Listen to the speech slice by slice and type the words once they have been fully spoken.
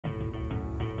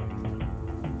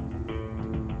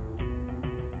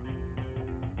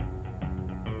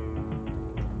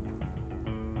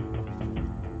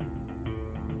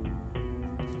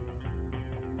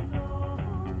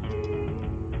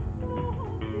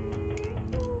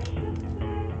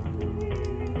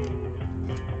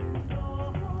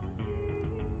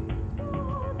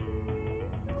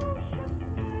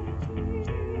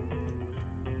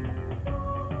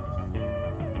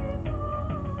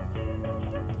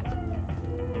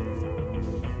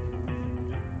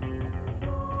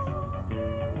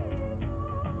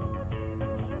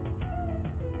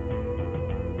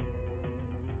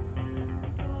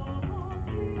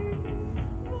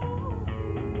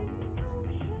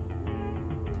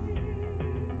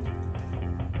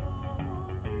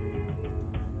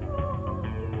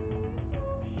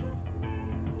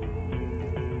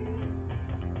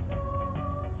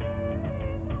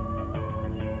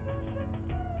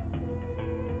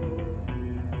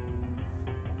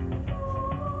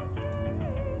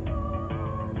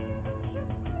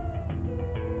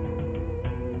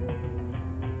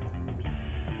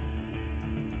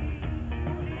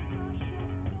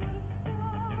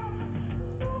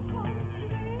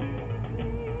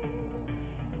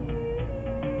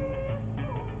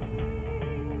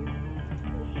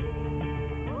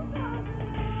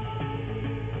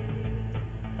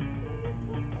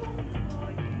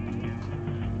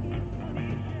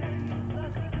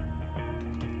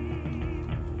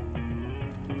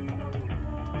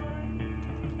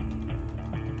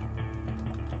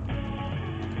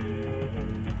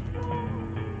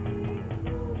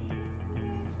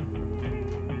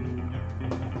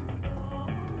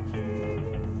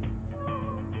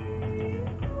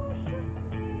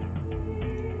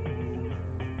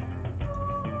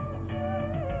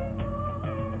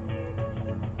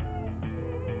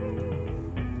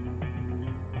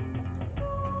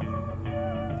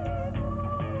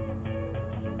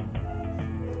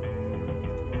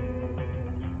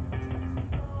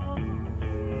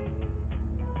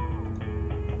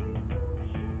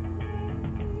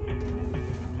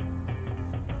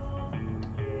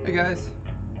Hey guys,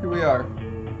 here we are.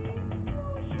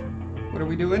 What are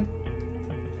we doing?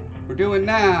 We're doing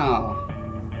now.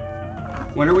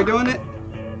 When are we doing it?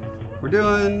 We're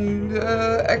doing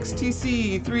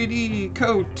XTC 3D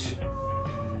coat,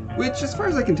 which as far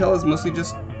as I can tell is mostly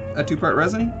just a two-part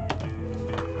resin.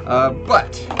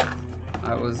 But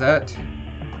I was at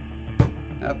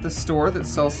the store that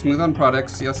sells smooth-on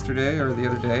products yesterday or the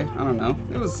other day. I don't know.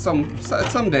 It was some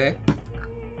day,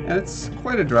 and it's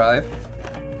quite a drive.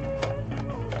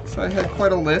 So I had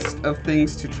quite a list of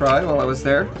things to try while I was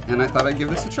there, and I thought I'd give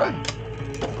this a try.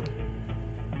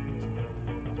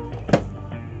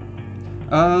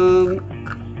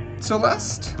 So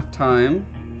last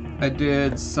time I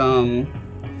did some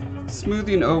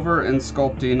smoothing over and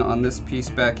sculpting on this piece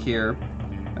back here.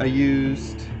 I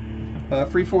used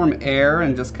freeform air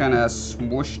and just kind of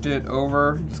swooshed it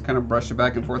over, just kind of brush it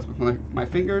back and forth with my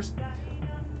fingers.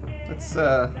 Let's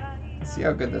see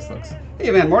how good this looks.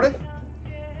 Hey man, Morty!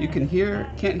 You can't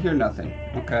hear nothing.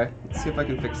 Okay, let's see if I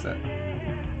can fix that.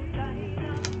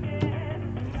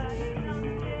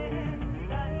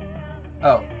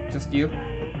 Oh, just you?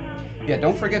 Yeah,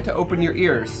 don't forget to open your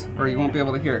ears or you won't be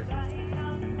able to hear.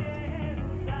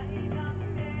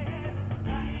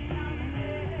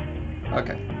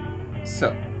 Okay, so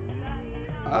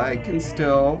I can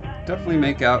still definitely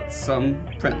make out some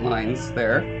print lines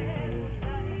there.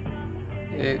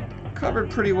 It covered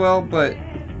pretty well, but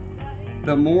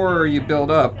the more you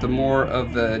build up, the more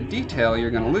of the detail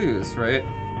you're going to lose, right?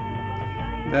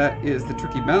 That is the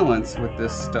tricky balance with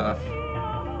this stuff.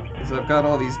 Is I've got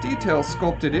all these details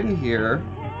sculpted in here,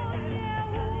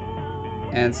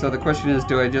 and so the question is,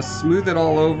 do I just smooth it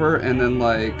all over and then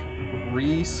like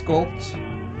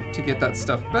re-sculpt to get that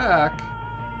stuff back,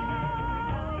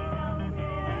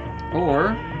 or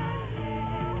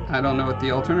I don't know what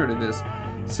the alternative is.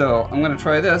 So I'm going to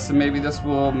try this, and maybe this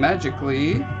will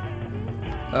magically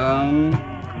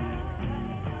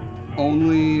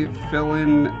only fill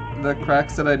in the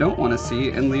cracks that I don't want to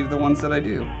see and leave the ones that I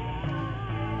do.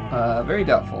 Very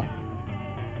doubtful.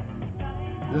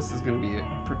 This is going to be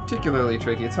particularly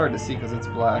tricky. It's hard to see because it's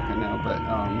black, I know, but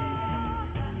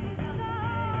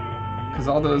because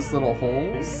all those little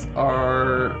holes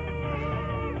are,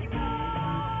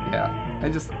 yeah, I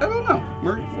don't know.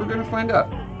 We're going to find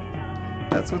out.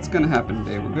 That's what's going to happen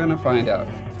today. We're going to find out.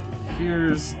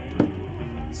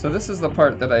 So this is the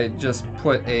part that I just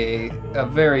put a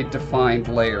very defined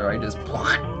layer. I just,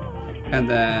 and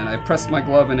then I pressed my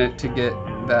glove in it to get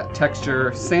that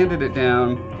texture, sanded it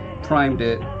down, primed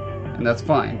it, and that's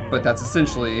fine. But that's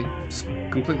essentially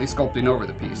completely sculpting over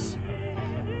the piece.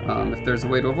 If there's a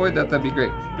way to avoid that, that'd be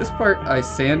great. This part I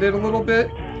sanded a little bit,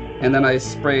 and then I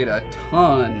sprayed a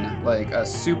ton, like a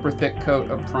super thick coat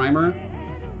of primer.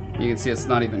 You can see it's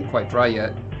not even quite dry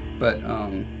yet, but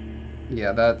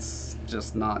yeah, that's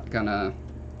just not gonna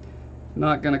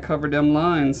cover them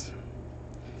lines.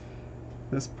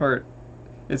 This part,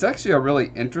 it's actually a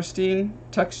really interesting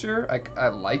texture. I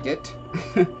like it,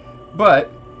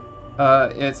 but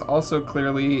it's also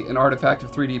clearly an artifact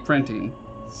of 3D printing.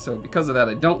 So because of that,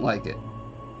 I don't like it.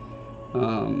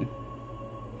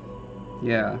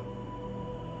 Yeah.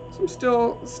 So I'm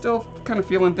still kind of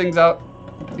feeling things out,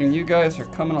 and you guys are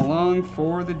coming along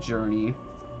for the journey.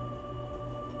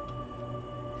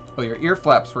 Oh, your ear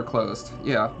flaps were closed.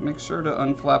 Yeah, make sure to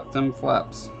unflap them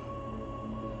flaps.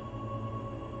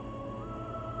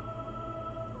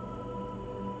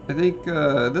 I think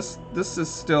this is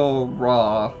still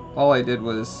raw. All I did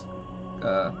was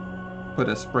put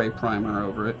a spray primer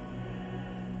over it.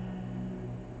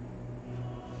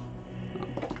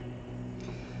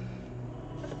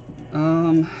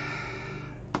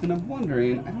 And I'm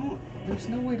wondering, there's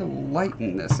no way to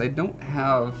lighten this. I don't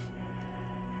have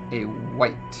a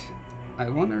white. I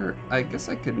wonder, I guess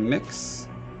I could mix.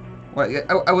 Well,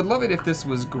 I would love it if this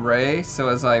was gray, so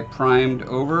as I primed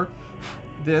over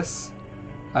this,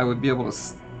 I would be able to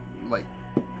like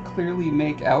clearly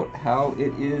make out how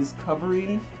it is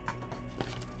covering.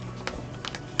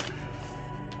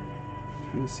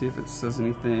 Let me see if it says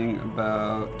anything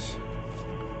about.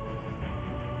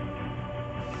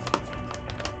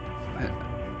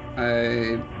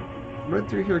 I read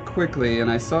through here quickly, and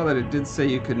I saw that it did say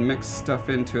you could mix stuff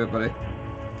into it, but I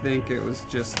think it was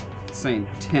just saying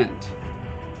tint.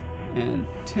 And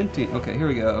tinting, okay, here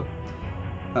we go.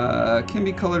 Can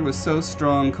be colored with so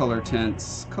strong color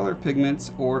tints, color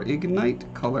pigments, or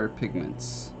ignite color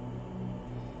pigments.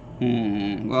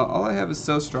 Well, all I have is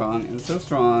so strong, and so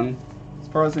strong, as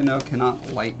far as I know,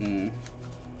 cannot lighten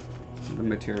the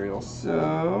material.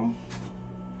 So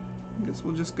I guess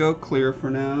we'll just go clear for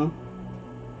now.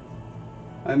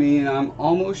 I mean, I'm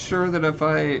almost sure that if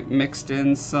I mixed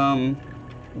in some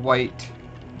white,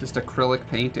 just acrylic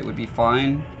paint, it would be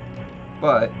fine,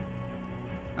 but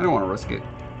I don't want to risk it.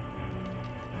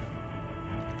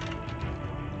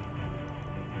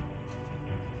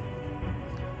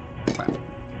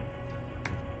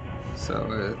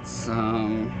 So it's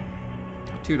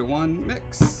 2-to-1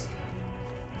 mix.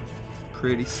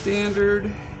 Pretty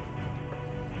standard.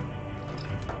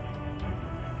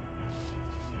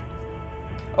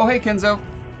 Oh, hey Kenzo.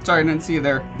 Sorry, I didn't see you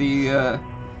there.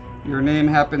 Your name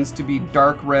happens to be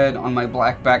dark red on my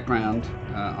black background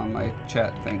on my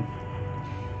chat thing.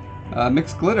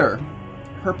 Mixed glitter.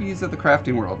 Herpes of the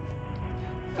crafting world.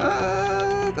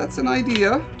 That's an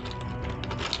idea.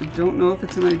 I don't know if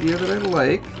it's an idea that I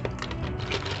like.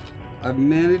 I've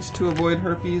managed to avoid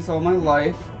herpes all my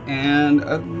life, and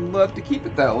I'd love to keep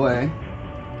it that way.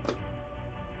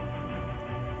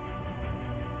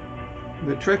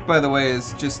 The trick, by the way,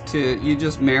 is you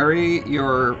just marry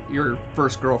your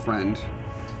first girlfriend,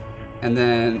 and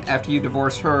then after you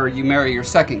divorce her, you marry your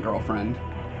second girlfriend.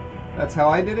 That's how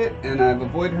I did it, and I've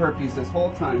avoided herpes this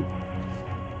whole time.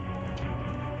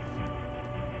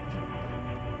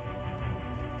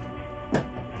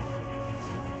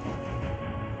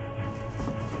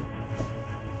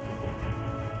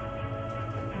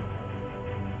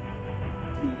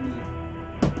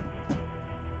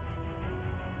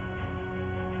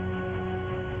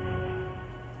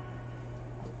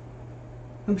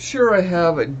 I'm sure I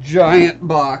have a giant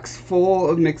box full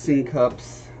of mixing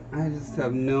cups. I just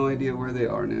have no idea where they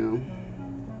are now.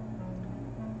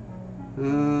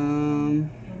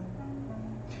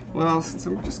 Well, since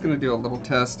I'm just going to do a little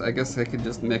test, I guess I could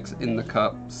just mix in the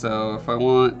cup. So if I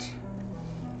want...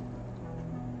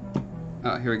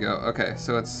 Oh, here we go. Okay,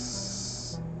 so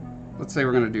it's... Let's say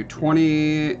we're going to do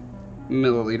 20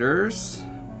 milliliters.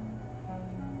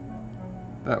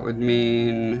 That would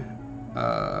mean...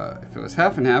 if it was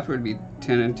half and half, it would be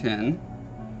 10 and 10,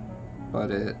 but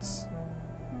it's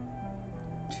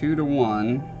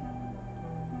 2-to-1.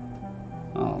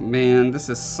 Oh man, this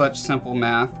is such simple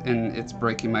math, and it's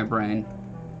breaking my brain.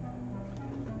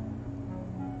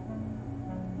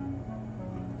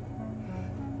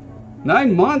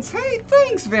 Nine months? Hey,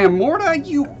 thanks, Van Morta.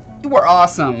 You are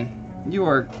awesome. You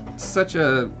are such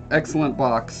a excellent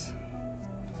box.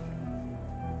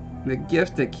 The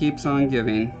gift that keeps on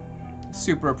giving.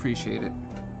 Super appreciate it.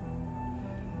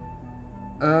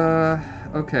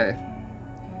 Okay.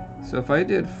 So if I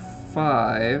did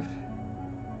 5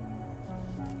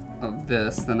 of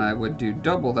this, then I would do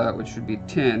double that, which would be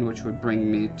 10, which would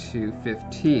bring me to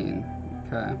 15.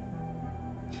 Okay.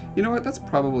 You know what? That's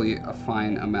probably a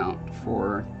fine amount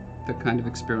for the kind of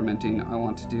experimenting I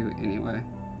want to do anyway.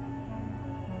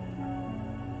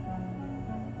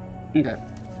 Okay.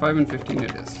 5 and 15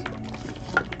 it is.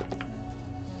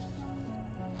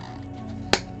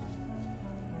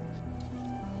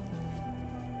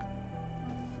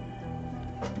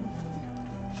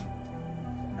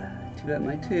 Too bad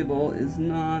my table is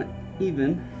not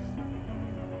even.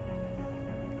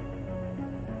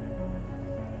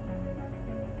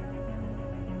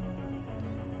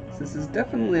 So this is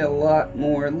definitely a lot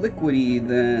more liquidy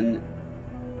than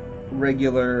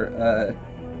regular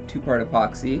 2-part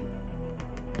epoxy.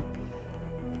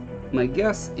 My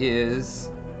guess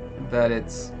is that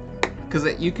it's because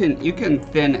you can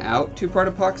thin out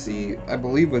 2-part epoxy, I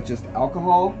believe, with just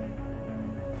alcohol.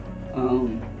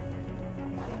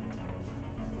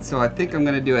 So I think I'm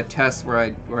going to do a test where I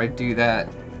do that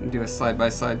and do a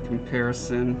side-by-side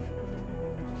comparison.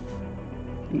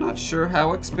 I'm not sure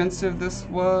how expensive this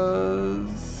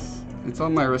was. It's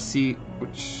on my receipt,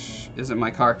 which is in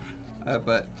my car,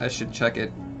 but I should check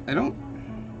it. I don't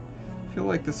feel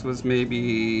like this was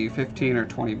maybe 15 or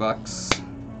 20 bucks,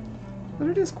 but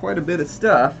it is quite a bit of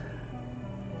stuff.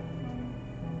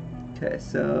 Okay,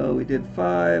 so we did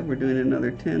 5, we're doing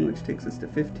another 10, which takes us to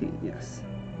 15, yes.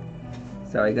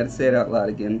 Sorry, I gotta say it out loud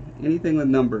again. Anything with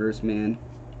numbers, man,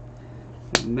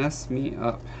 mess me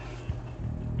up.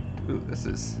 Ooh, this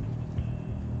is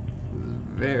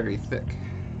very thick.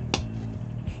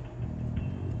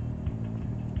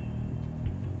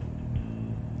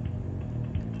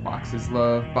 Boxes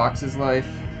love, boxes life.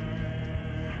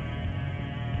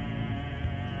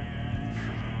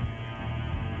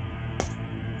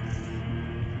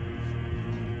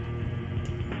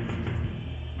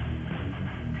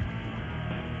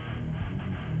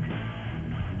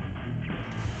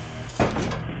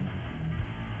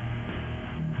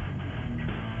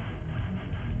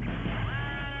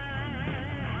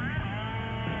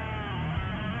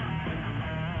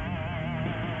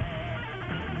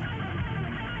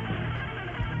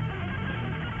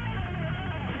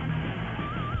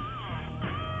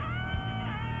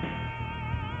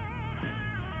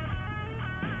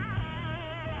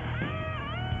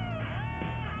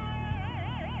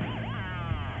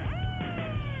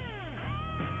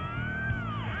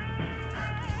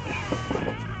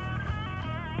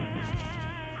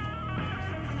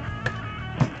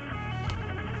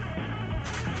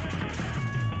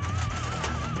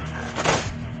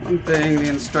 one thing the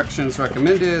instructions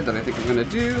recommended that I think I'm going to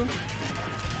do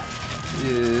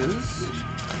is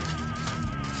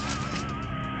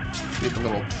make a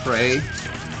little tray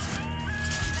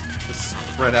to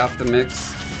spread out the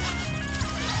mix,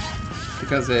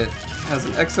 because it has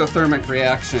an exothermic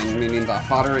reaction, meaning the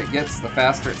hotter it gets, the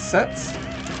faster it sets.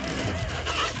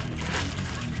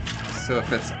 So if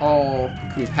it's all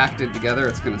compacted together,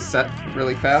 it's going to set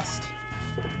really fast.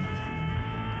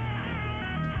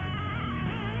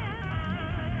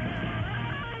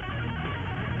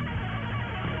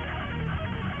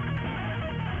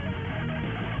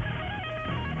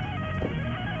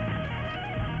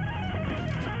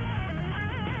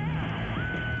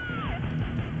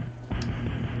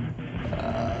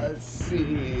 Let's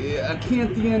see.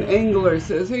 Acanthian Angler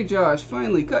says, "Hey Josh,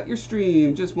 finally got your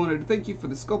stream. Just wanted to thank you for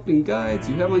the sculpting guides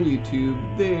you have on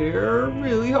YouTube. They're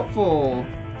really helpful."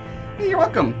 Hey, you're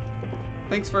welcome.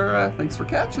 Thanks for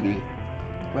catching me.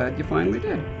 Glad you finally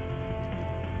did.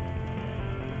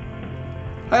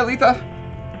 Hi, Aletha.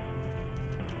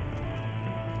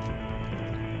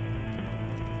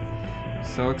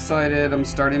 So excited. I'm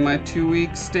starting my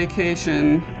 2-week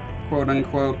staycation, quote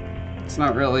unquote. It's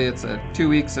not really, it's 2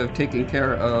 weeks of taking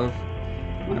care of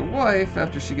my wife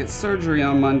after she gets surgery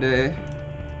on Monday.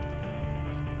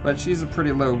 But she's a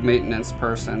pretty low maintenance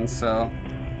person, so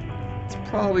it's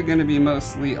probably going to be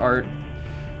mostly art,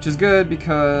 which is good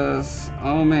because,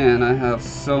 oh man, I have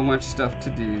so much stuff to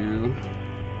do.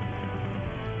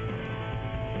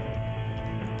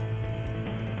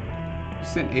 You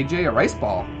sent AJ a rice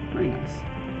ball. Very nice.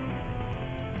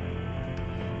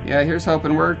 Yeah, here's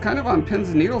hoping. We're kind of on pins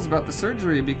and needles about the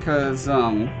surgery because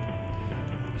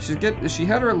she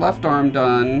had her left arm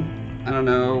done, I don't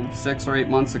know, 6 or 8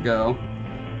 months ago,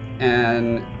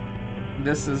 and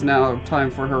this is now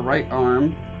time for her right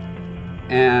arm.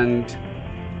 And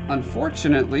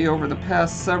unfortunately, over the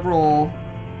past several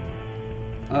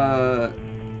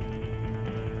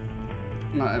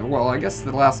well, I guess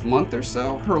the last month or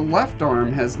so, her left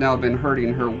arm has now been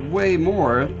hurting her way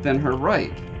more than her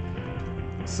right.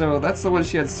 So that's the one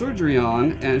she had surgery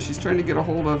on, and she's trying to get a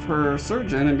hold of her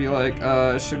surgeon and be like,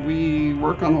 should we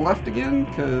work on the left again?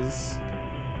 Because,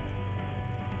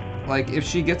 like, if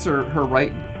she gets her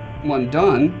right one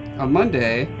done on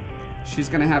Monday, she's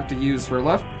going to have to use her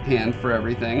left hand for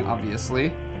everything,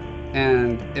 obviously.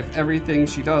 And if everything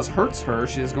she does hurts her,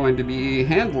 she's going to be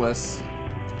handless.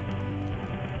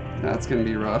 That's going to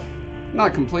be rough.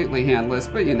 Not completely handless,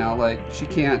 but, you know, like, she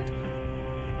can't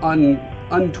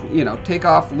take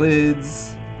off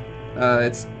lids.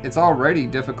 It's already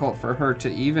difficult for her to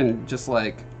even just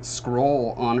like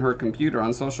scroll on her computer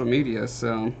on social media.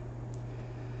 So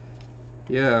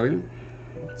yeah,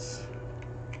 it's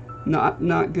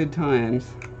not good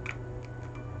times.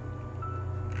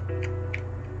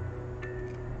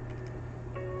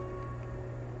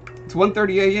 It's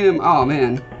 1:30 a.m. Oh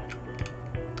man.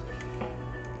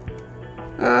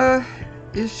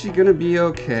 Is she gonna be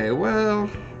okay? Well,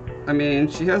 I mean,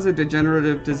 she has a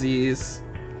degenerative disease,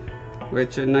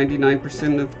 which in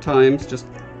 99% of times just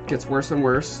gets worse and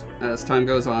worse as time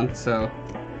goes on. So,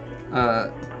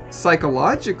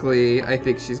 psychologically, I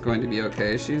think she's going to be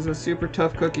okay. She's a super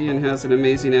tough cookie and has an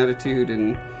amazing attitude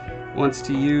and wants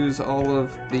to use all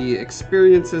of the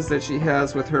experiences that she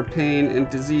has with her pain and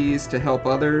disease to help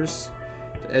others,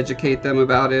 to educate them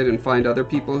about it and find other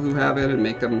people who have it and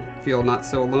make them feel not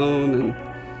so alone. And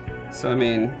so, I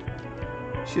mean,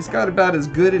 she's got about as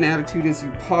good an attitude as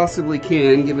you possibly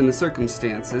can, given the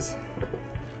circumstances.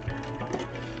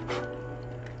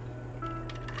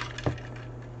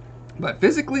 But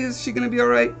physically, is she going to be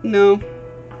alright? No.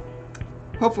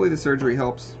 Hopefully the surgery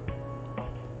helps.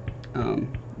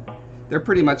 They're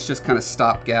pretty much just kind of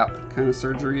stopgap kind of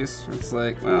surgeries. It's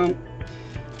like, well,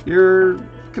 your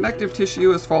connective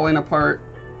tissue is falling apart.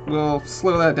 We'll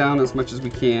slow that down as much as we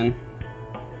can.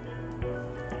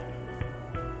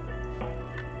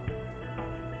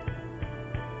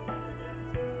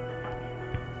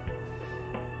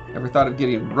 Ever thought of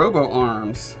getting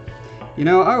robo-arms? You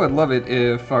know, I would love it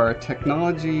if our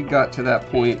technology got to that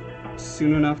point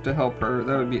soon enough to help her.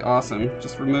 That would be awesome.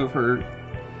 Just remove her,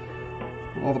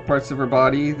 all the parts of her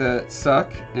body that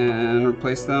suck, and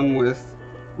replace them with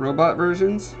robot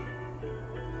versions.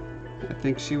 I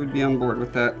think she would be on board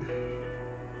with that.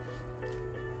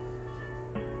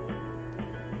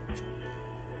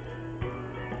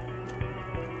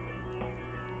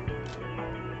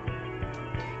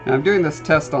 Now I'm doing this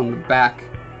test on the back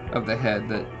of the head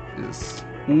that is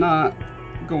not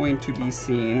going to be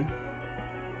seen.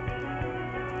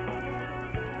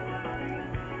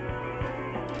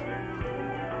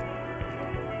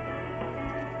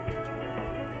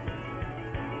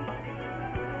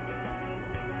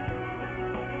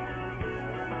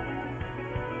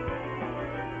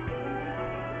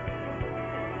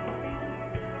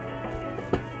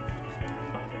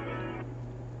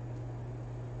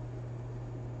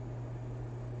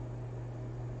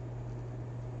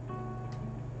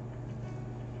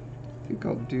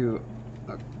 think I'll do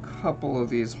a couple of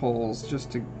these holes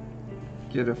just to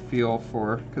get a feel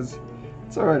for, because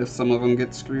it's alright if some of them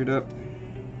get screwed up.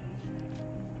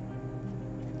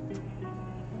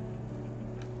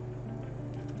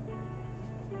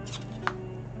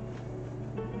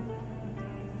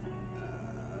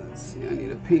 Let's see, I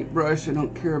need a paintbrush. I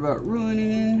don't care about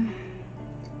ruining.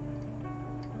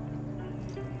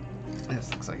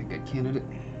 This looks like a good candidate.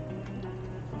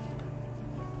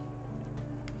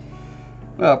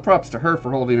 Well, props to her for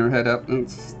holding her head up.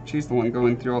 She's the one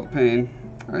going through all the pain.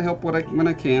 I help when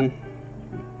I can.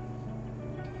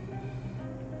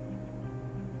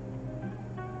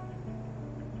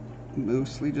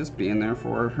 Mostly just being there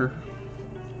for her.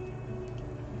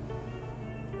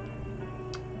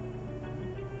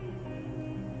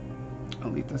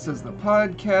 This is the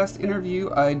podcast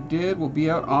interview I did. Will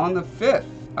be out on the 5th.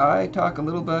 I talk a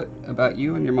little bit about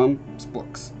you and your mom's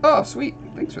books. Oh, sweet.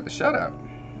 Thanks for the shout out.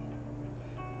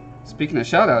 Speaking of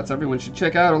shout outs, everyone should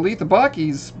check out Aletha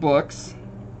Baki's books.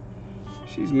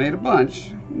 She's made a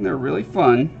bunch, and they're really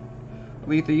fun.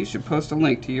 Aletha, you should post a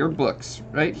link to your books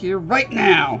right here, right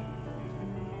now.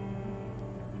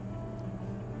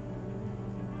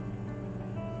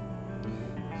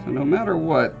 So no matter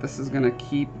what, this is going to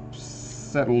keep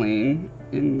settling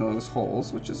in those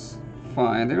holes, which is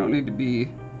fine. They don't need to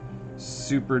be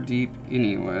super deep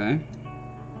anyway.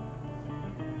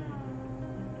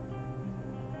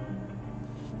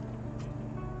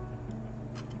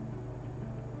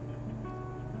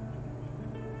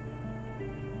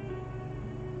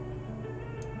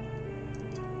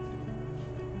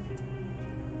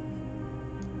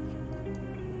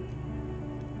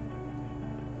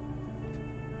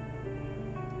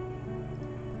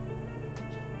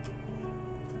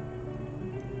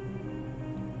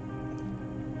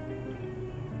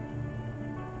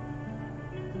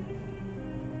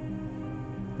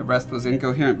 The rest was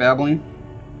incoherent babbling.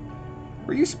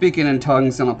 Were you speaking in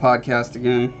tongues on a podcast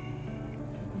again?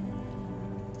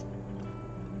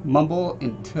 Mumble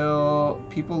until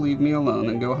people leave me alone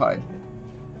and go hide.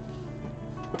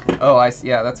 Oh, I see.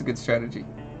 Yeah, that's a good strategy.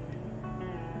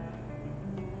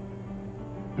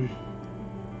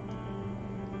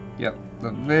 Yep,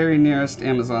 the very nearest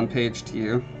Amazon page to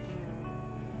you.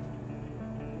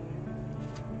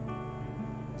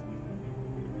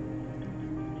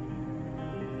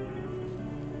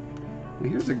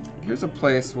 Here's a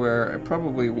place where I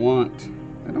probably want.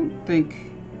 I don't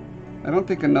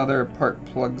think another part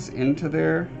plugs into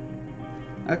there.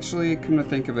 Actually, come to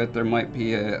think of it, there might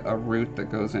be a route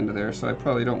that goes into there, so I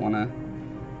probably don't want to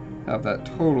have that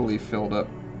totally filled up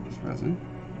with resin.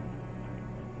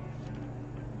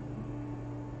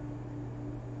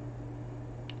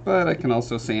 But I can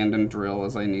also sand and drill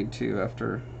as I need to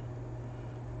after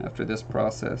this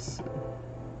process.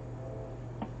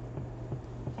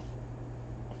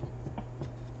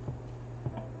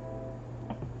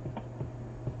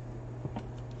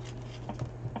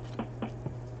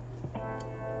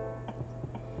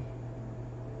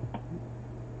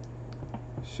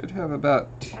 Should have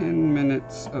about 10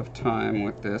 minutes of time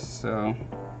with this, so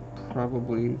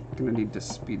probably gonna need to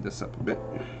speed this up a bit.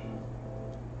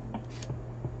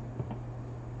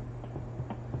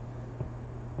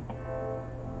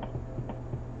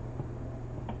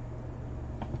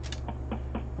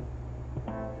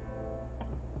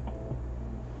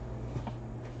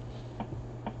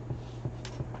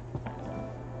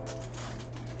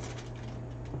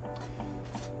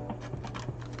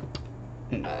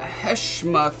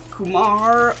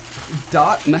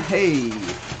 Heshmakumar.mahay.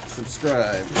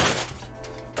 Subscribe.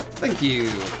 Thank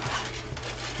you.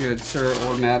 Good sir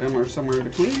or madam or somewhere in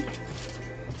between.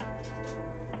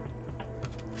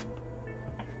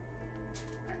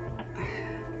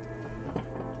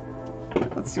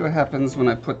 Let's see what happens when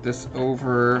I put this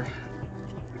over.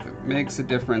 If it makes a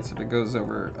difference if it goes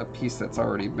over a piece that's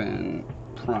already been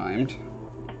primed.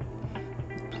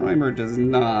 Primer does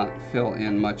not fill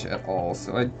in much at all,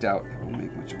 so I doubt it will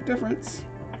make much of a difference.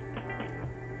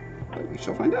 But we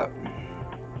shall find out.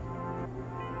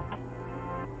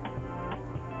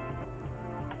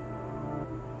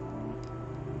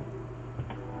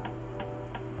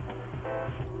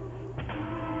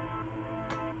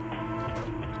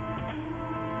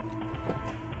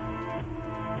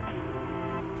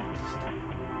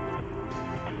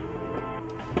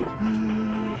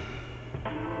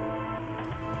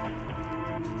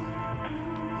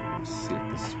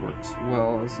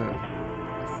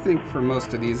 I think for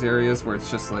most of these areas where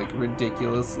it's just like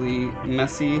ridiculously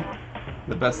messy,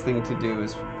 the best thing to do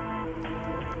is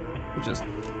just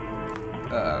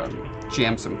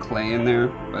jam some clay in there,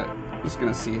 but I'm just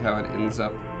gonna see how it ends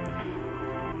up with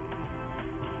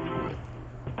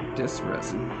this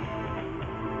resin.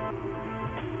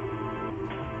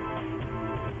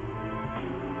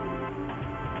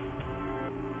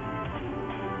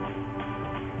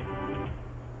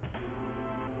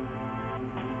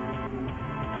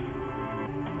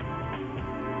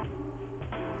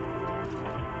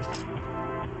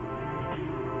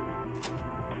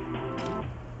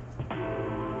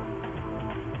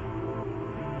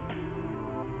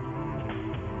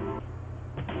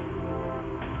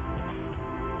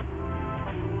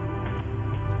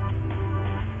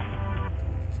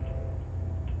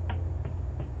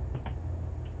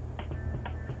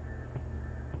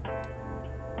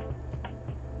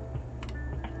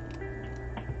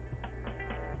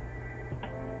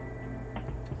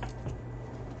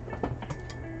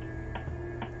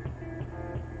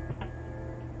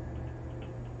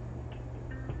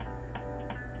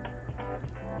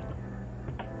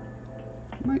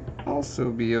 Might also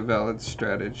be a valid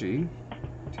strategy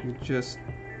to just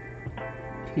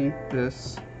paint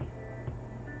this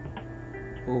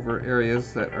over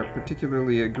areas that are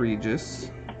particularly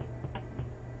egregious,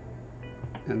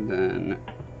 and then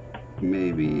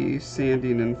maybe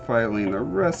sanding and filing the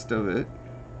rest of it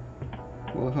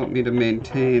will help me to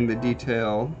maintain the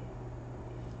detail.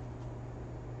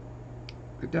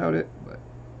 I doubt it, but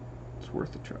it's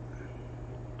worth a try.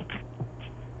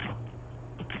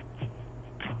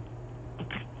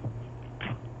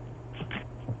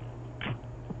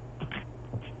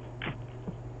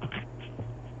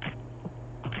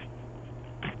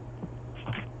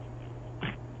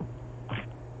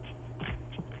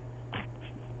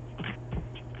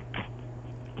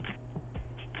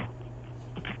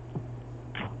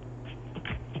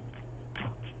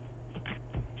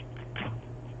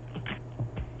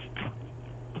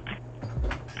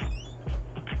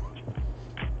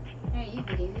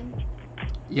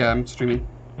 Yeah, I'm streaming.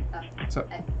 Oh. So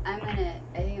I think I'm gonna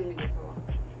go for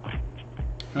a walk.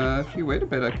 if you wait a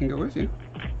bit, I can go with you.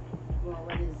 Well,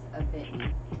 what does a bit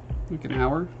mean? Like an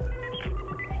hour.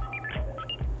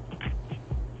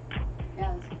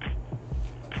 Yeah.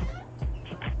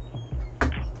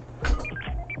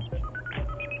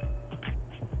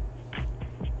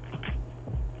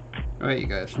 Alright, you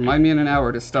guys, remind me in an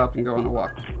hour to stop and go on a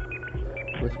walk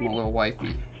with my little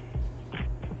wifey.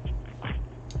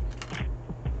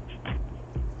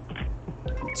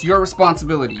 It's your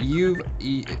responsibility.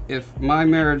 If my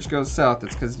marriage goes south,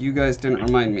 it's because you guys didn't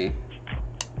remind me.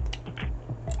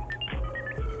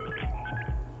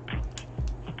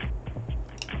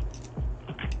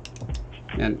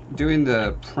 And doing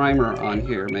the primer on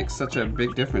here makes such a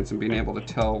big difference in being able to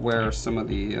tell where some of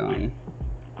the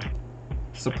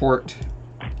support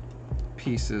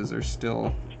pieces are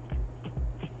still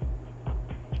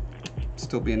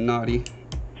being naughty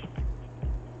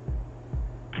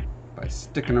by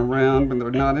sticking around when they're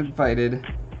not invited.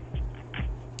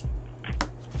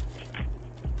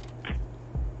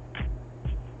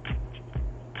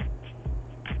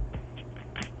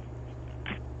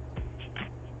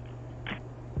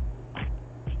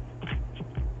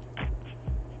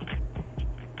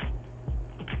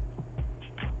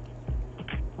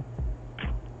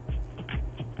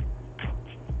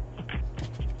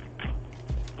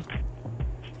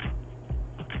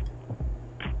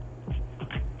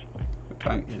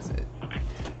 Time is it?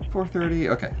 4:30?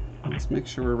 Okay, let's make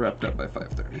sure we're wrapped up by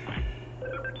 5:30.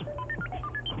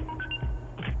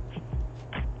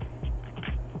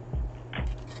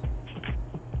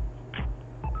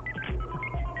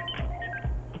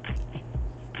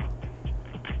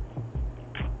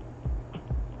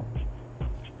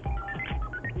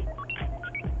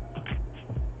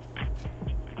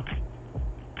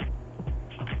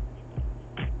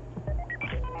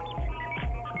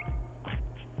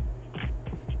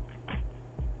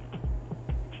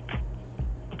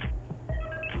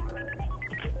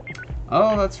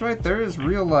 Oh, that's right, there is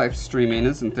real life streaming,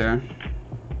 isn't there?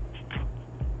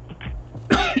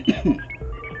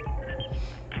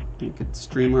 You could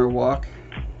stream our walk.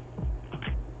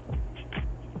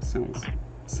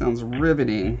 Sounds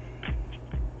riveting.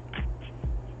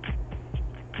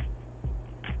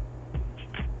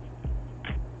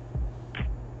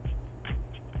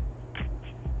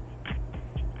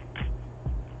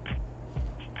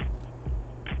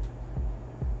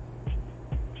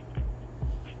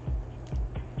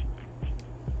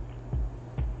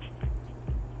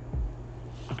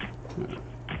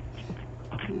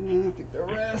 And I think the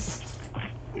rest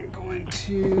I'm going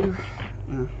to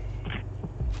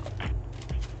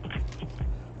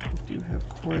do have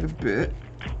quite a bit.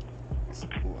 So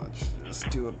let's just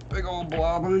do a big old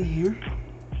blob on here.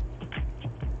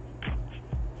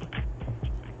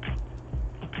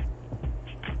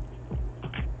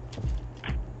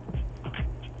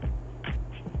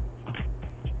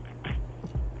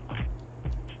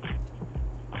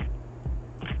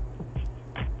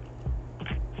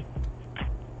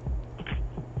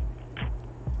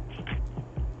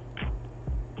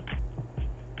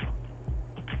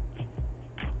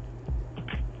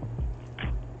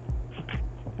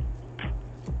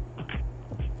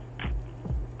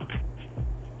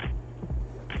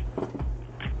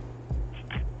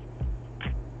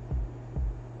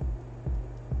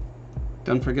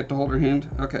 Don't forget to hold her hand.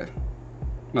 Okay.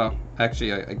 Well,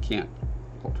 actually, I can't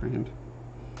hold her hand.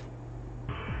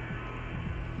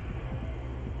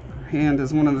 Her hand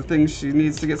is one of the things she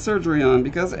needs to get surgery on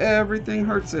because everything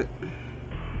hurts it.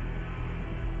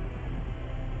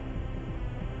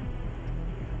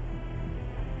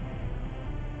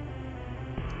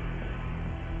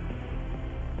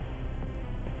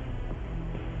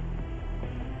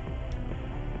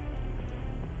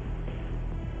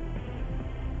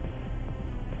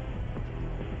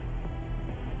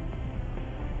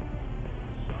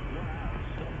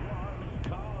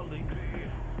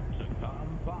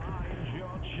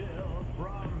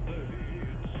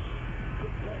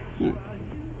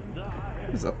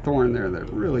 There's a thorn there that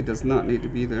really does not need to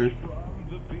be there.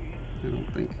 I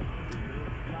don't think.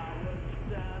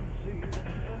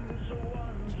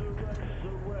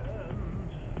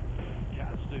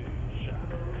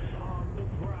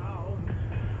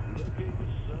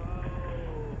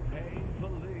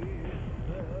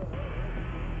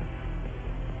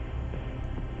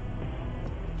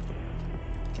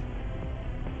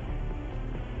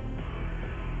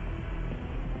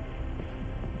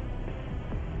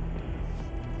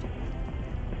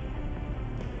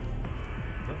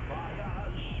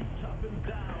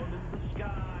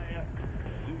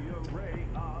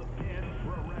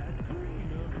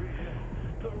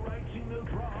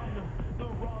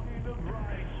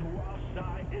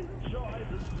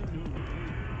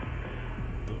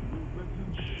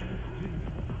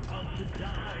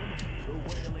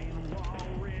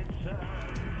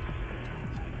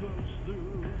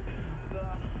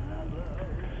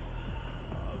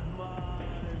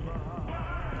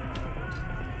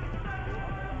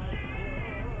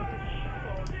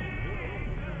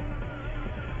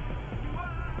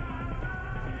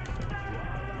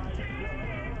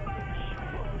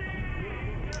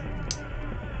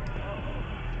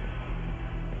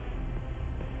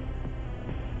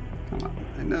 Come on,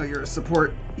 I know you're a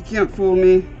support. You can't fool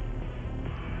me.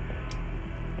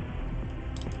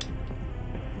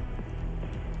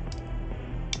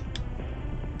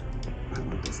 That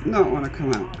one does not want to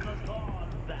come out.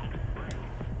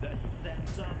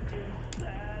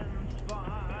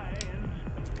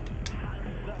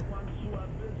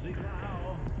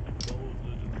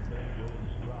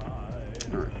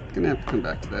 Alright, gonna have to come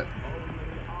back to that.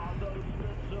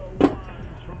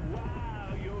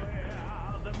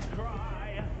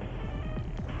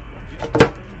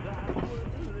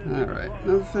 Alright,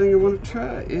 another thing I want to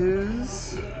try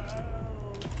is...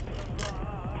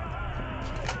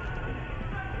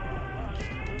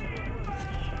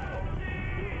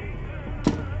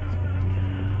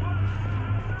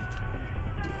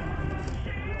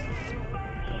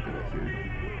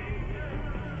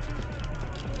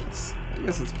 I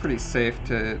guess it's pretty safe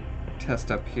to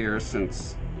test up here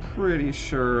since pretty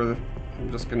sure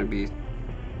I'm just going to be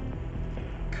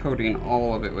coating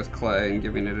all of it with clay and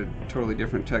giving it a totally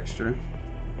different texture.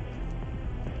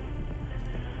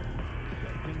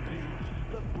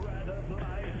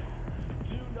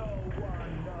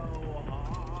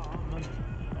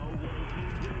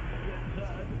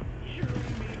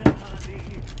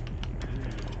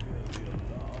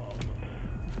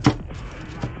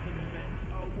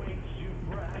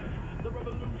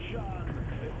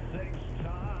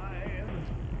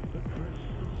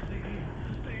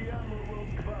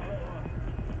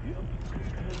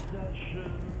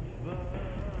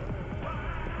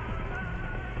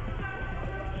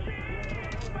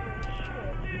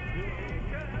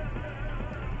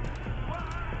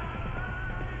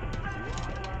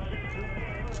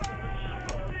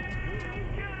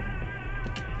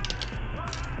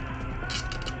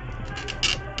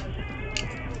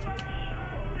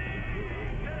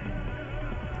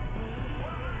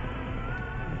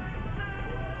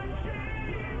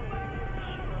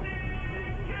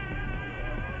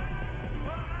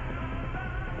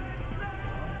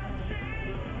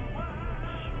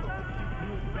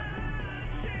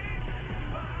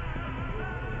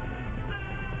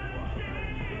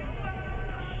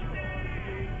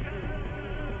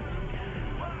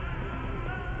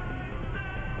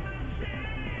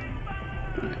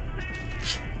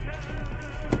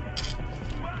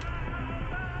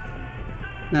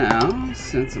 Now,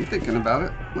 since I'm thinking about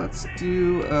it, let's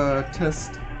do a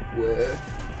test with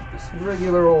just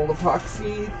regular old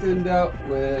epoxy thinned out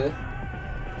with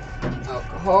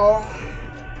alcohol.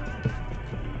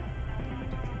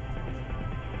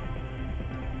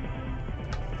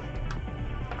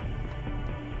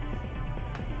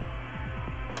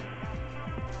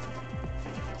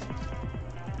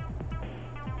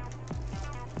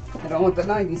 I don't want the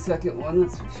 90-second one,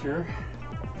 that's for sure.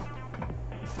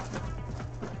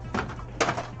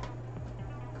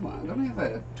 Come on, don't I have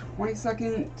a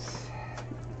 20-second?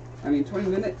 I mean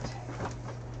 20-minute?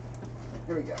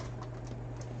 There we go.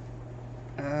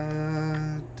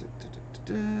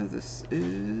 This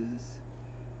is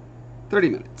 30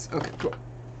 minutes. Okay, cool.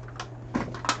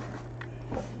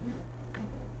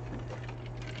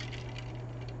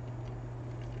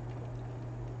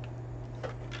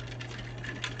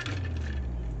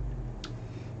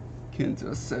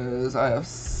 Kenzo says, I have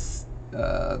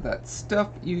that stuff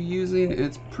you using.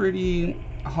 It's pretty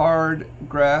hard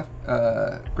graph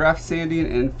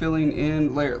sanding and filling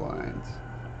in layer lines.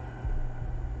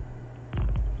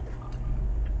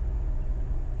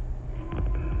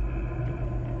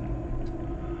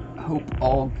 Hope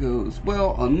all goes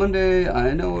well on Monday.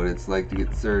 I know what it's like to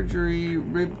get surgery.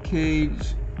 Rib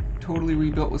cage totally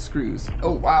rebuilt with screws.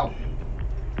 Oh wow,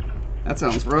 that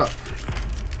sounds rough.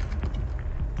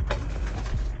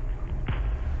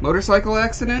 Motorcycle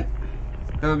accident?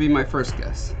 That would be my first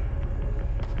guess.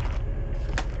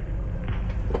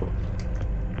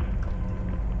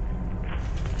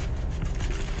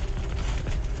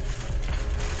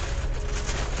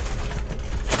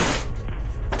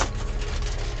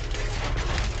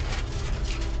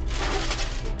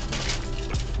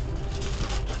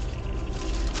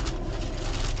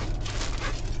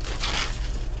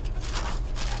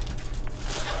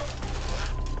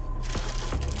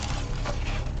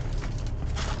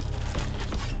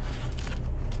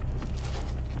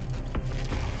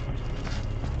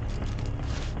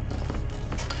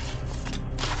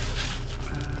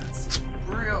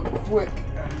 Quick,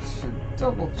 I should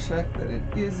double check that it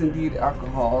is indeed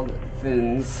alcohol that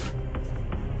thins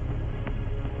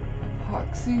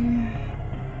epoxy.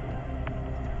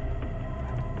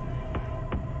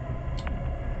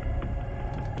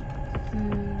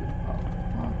 Thin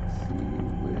epoxy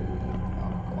with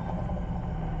alcohol.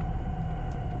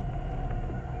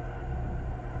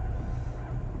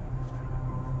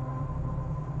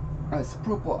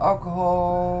 Isopropyl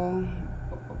alcohol.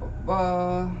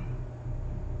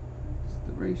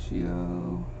 The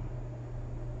ratio.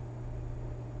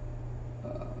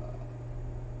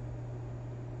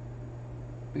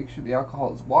 Make sure the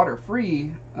alcohol is water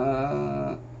free.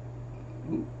 Might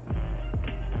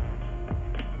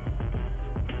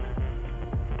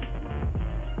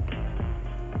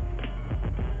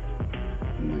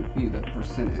be the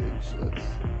percentage. Let's.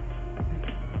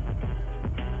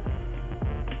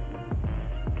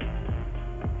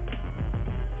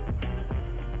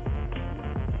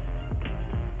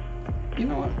 You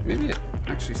know what? Maybe it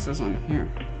actually says on here.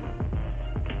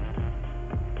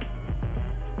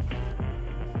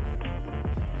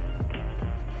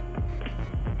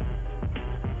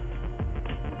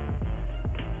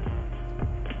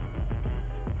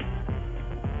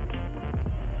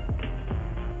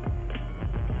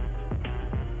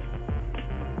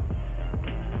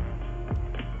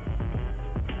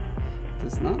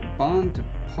 Does not bond to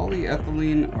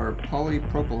polyethylene or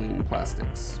polypropylene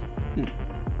plastics.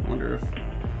 Wonder if,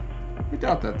 I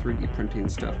doubt that 3D printing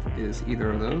stuff is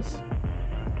either of those.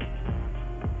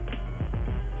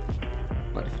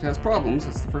 But if it has problems,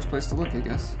 that's the first place to look, I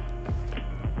guess.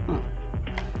 Huh.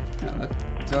 Yeah, that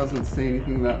doesn't say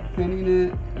anything about thinning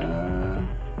it.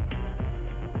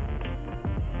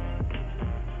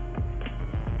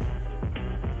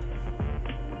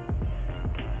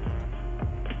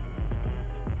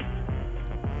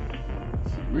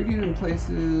 Reading in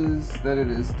places that it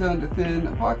is done to thin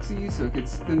epoxy, so it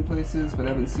gets thin places, but I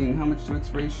haven't seen how much to mix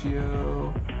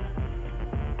ratio.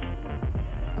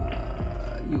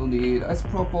 You will need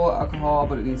isopropyl alcohol,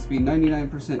 but it needs to be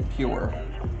 99% pure.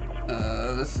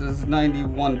 This is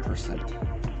 91%.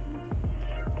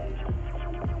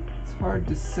 It's hard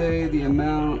to say the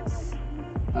amounts.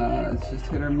 It's just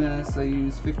hit or miss. I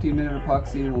use 15-minute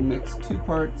epoxy and will mix 2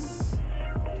 parts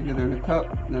together in a cup,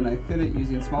 then I thin it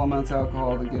using small amounts of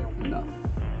alcohol to get enough.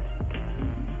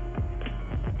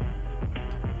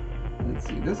 Let's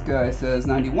see, this guy says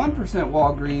 91%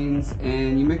 Walgreens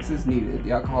and you mix as needed.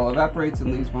 The alcohol evaporates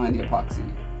and leaves behind the epoxy.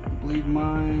 I believe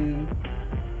mine,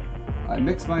 I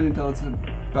mix mine until it's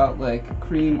about like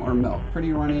cream or milk.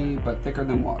 Pretty runny, but thicker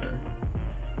than water.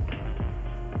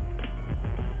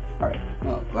 Alright,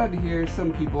 well, glad to hear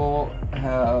some people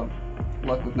have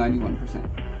luck with 91%.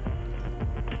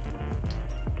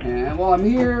 And while I'm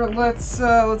here, let's do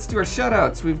our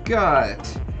shoutouts. We've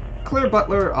got Claire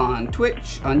Butler on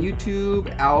Twitch, on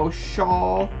YouTube, Al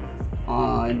Shaw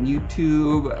on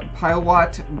YouTube,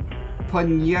 Pilewat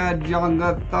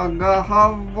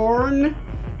Punyajangathangahavorn,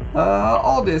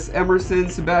 Aldous Emerson,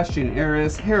 Sebastian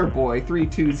Aris, Hairboy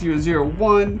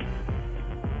 32001,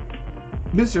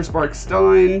 Mr.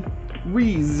 Sparkstein,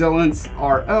 Resilience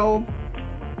RL,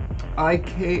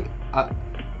 Ike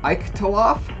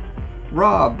Taloff,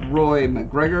 Rob Roy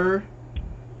McGregor.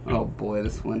 Oh boy,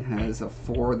 this one has a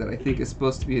 4 that I think is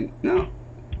supposed to be no.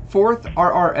 4th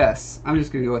RRS. I'm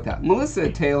just gonna go with that.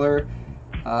 Melissa Taylor,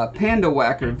 Panda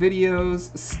Whacker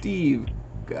Videos, Steve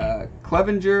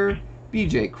Clevenger,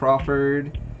 BJ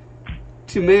Crawford,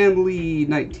 To Manly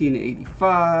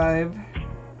 1985,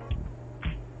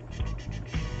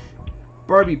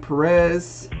 Barbie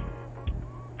Perez,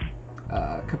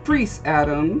 Caprice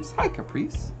Adams, hi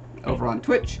Caprice, over on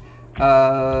Twitch,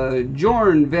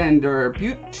 Jorn Vander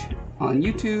Butte on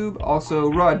YouTube, also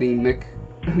Rodney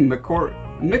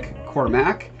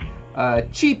McCormack,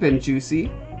 Cheap and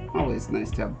Juicy, always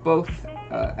nice to have both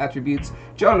attributes,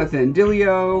 Jonathan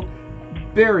Dillio,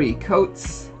 Barry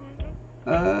Coates,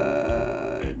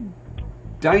 Dinah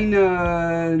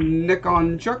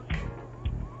Nikonchuk,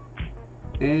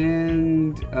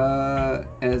 and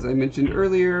as I mentioned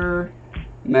earlier,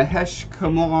 Mahesh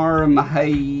Kumar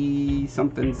Mahai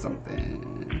something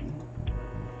something.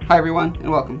 Hi everyone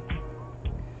and welcome.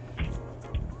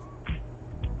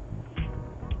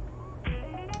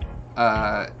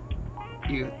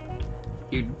 You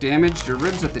damaged your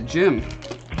ribs at the gym.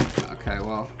 Okay,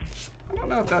 well, I don't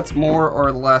know if that's more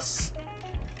or less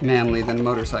manly than a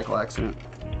motorcycle accident.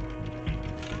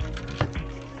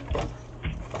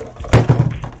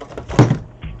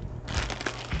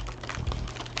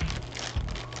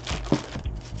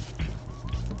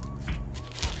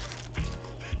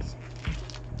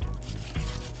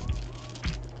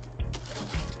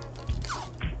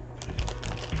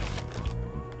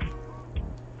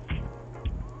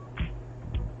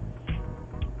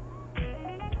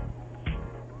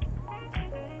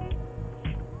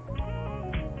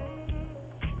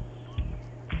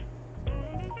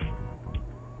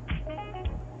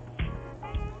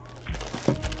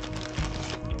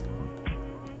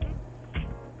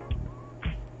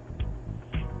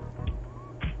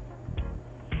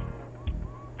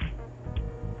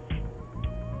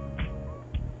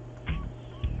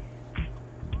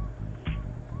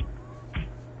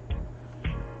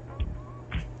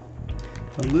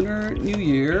 The Lunar New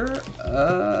Year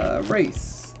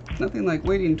race. Nothing like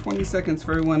waiting 20 seconds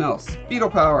for everyone else. Beetle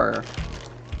Power.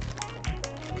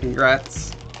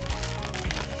 Congrats.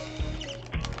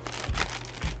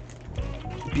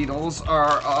 Beetles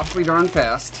are awfully darn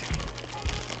fast,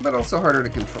 but also harder to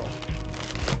control.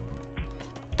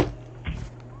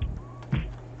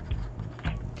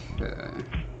 Okay.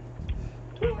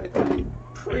 I'm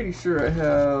pretty sure I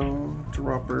have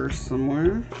droppers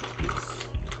somewhere.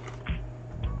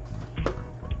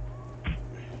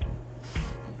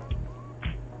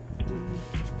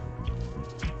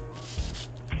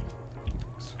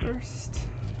 First.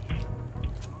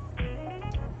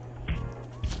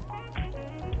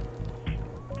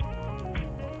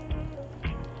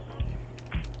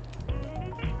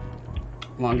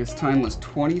 Longest time was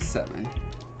 27.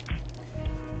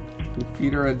 You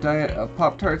feed her a diet of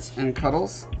Pop-Tarts and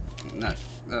Cuddles, and that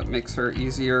makes her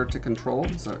easier to control.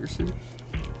 Is that what you're saying?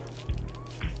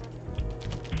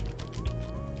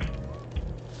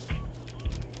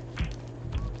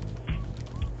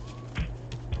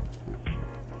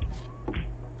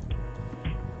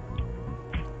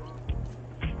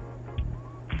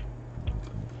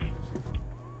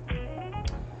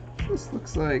 This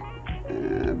looks like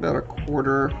about a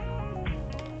quarter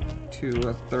to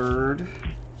a third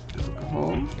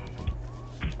alcohol.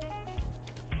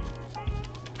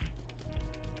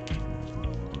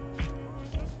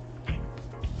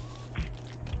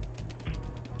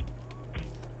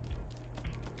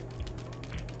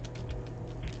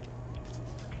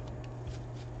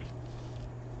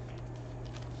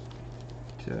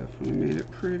 Definitely made it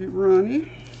pretty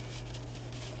runny.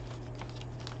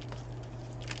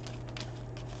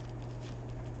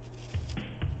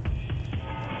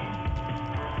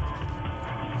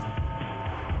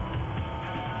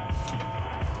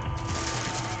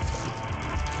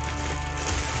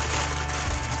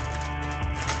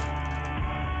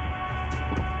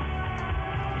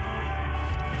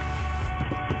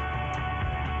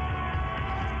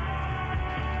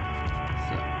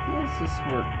 This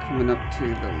work coming up to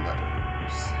the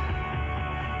letters.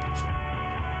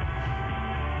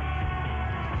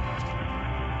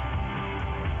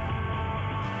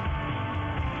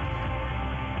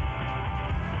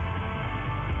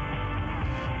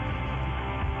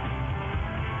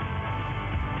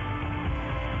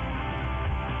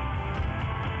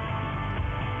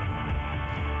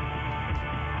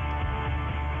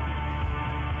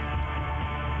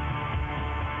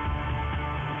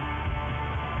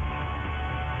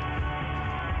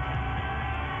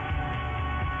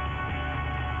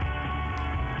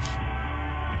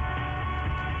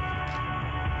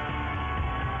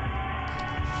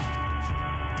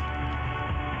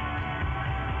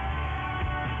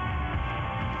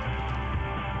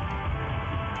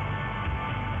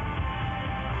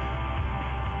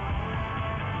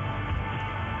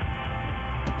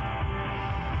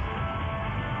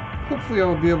 hopefully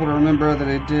I'll be able to remember that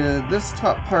I did this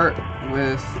top part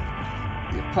with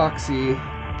the epoxy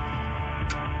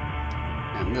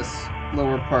and this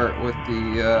lower part with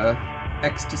the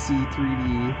Ecstasy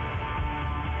 3D.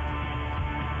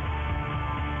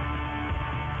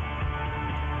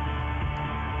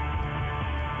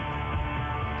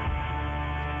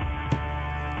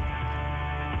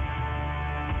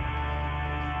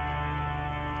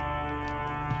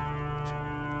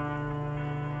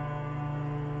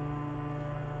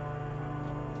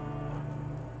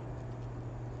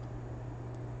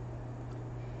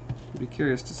 Be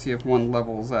curious to see if one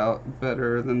levels out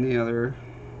better than the other.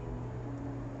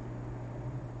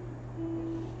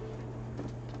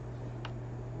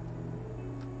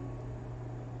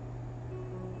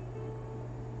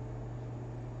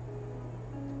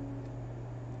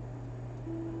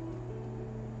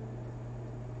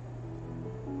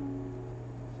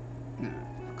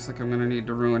 Looks like I'm going to need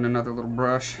to ruin another little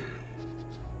brush.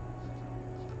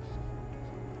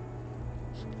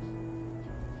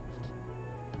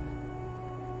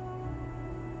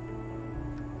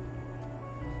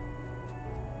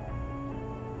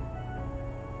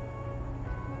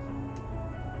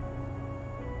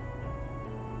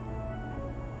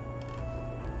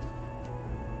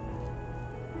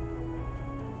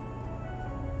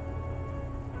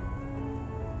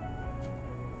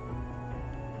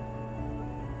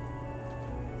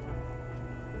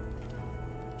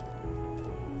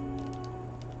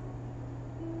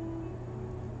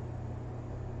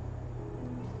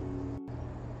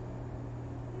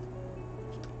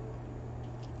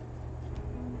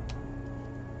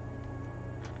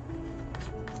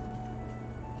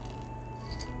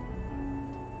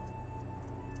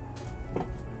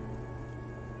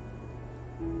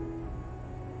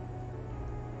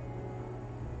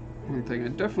 One thing I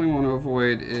definitely want to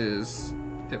avoid is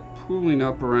it pooling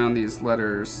up around these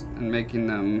letters and making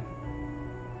them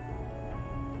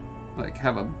like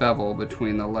have a bevel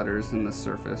between the letters and the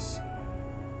surface.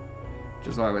 Which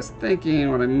is what I was thinking.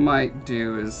 What I might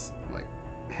do is like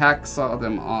hacksaw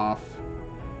them off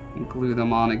and glue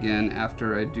them on again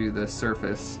after I do the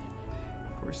surface.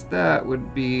 Of course, that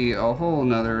would be a whole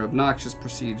nother obnoxious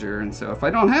procedure, and so if I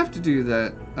don't have to do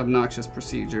that obnoxious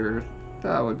procedure,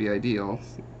 that would be ideal.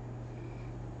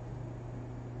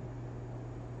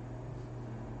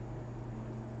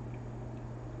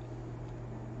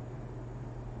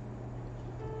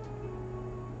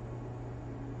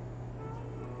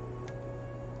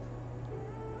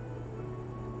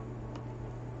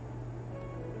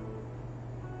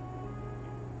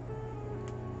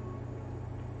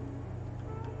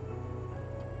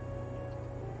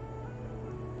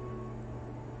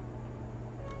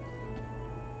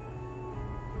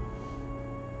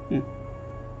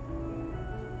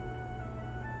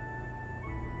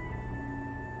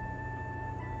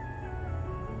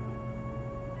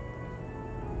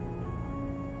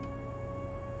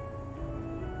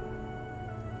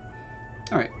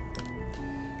 Alright.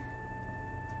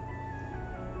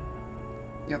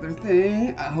 The other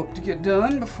thing I hope to get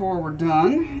done before we're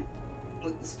done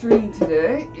with the stream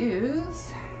today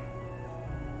is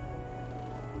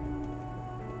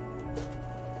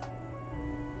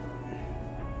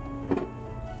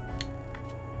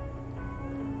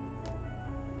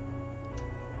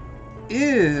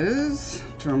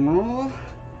drumroll,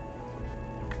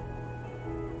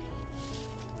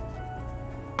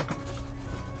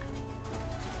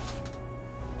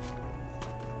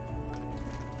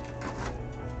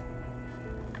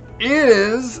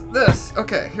 is this.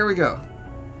 Okay, here we go.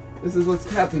 This is what's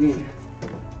happening.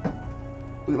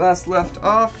 We last left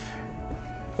off.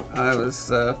 I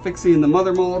was fixing the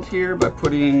mother mold here by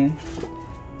putting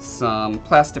some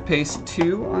Plastipaste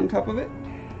 2 on top of it.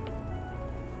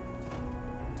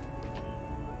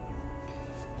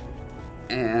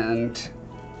 And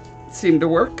it seemed to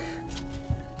work.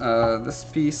 This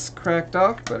piece cracked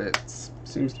off, but it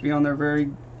seems to be on there very,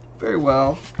 very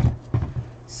well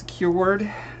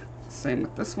secured. Same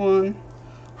with this one.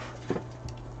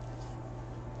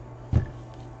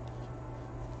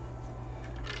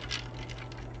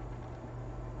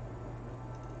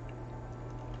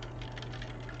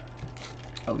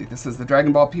 This is the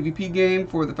Dragon Ball PvP game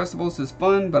for the festivals. Is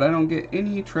fun, but I don't get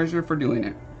any treasure for doing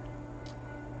it.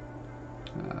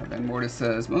 Then Mortis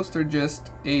says, most are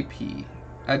just AP.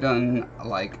 I done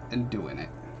like doing it.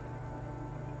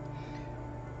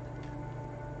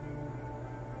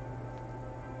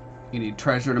 You need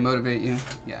treasure to motivate you?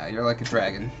 Yeah, you're like a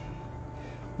dragon.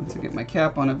 Once I get my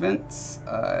cap on events,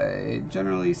 I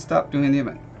generally stop doing the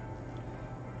event.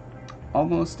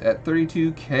 Almost at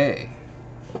 32K.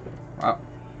 Wow.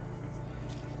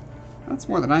 That's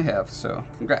more than I have, so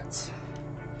congrats.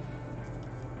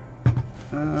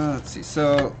 Let's see,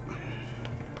 so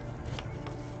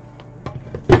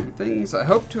things I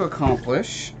hope to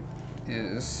accomplish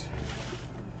is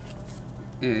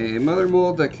a mother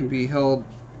mold that can be held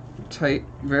tight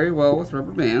very well with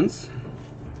rubber bands.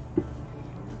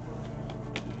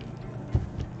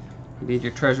 You need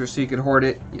your treasure so you can hoard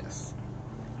it? Yes.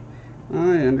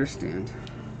 I understand.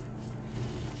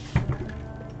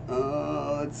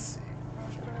 Let's see.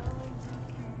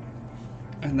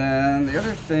 And then the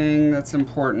other thing that's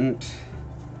important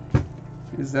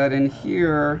is that in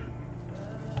here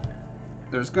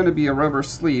there's going to be a rubber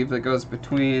sleeve that goes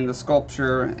between the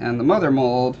sculpture and the mother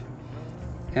mold,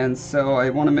 and so I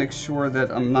want to make sure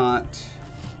that I'm not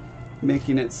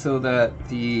making it so that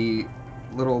the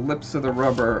little lips of the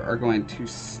rubber are going to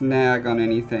snag on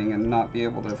anything and not be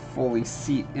able to fully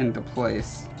seat into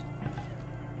place.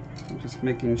 I'm just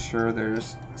making sure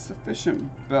there's sufficient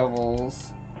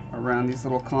bevels around these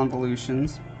little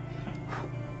convolutions.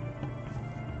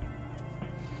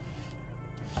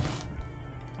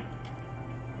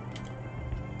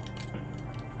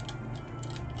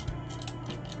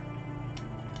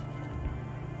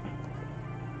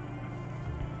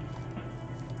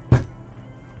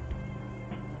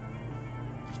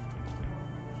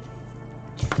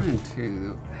 Trying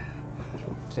to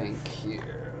think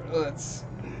here. Let's.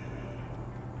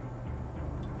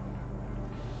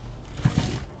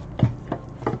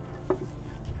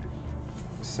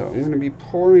 So I'm going to be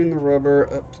pouring the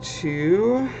rubber up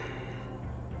to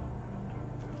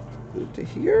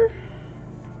here.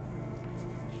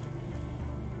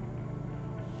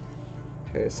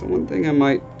 Okay, so one thing I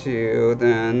might do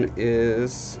then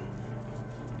is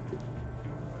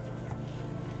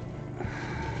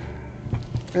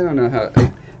I don't know how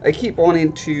I keep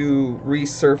wanting to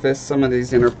resurface some of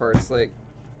these inner parts, like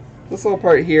this little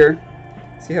part here.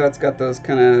 See how it's got those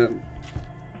kind of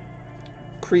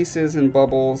creases and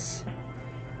bubbles.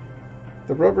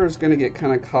 The rubber is going to get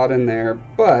kind of caught in there,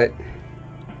 but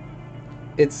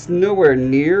it's nowhere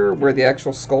near where the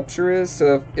actual sculpture is,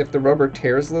 so if the rubber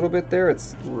tears a little bit there,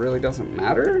 it really doesn't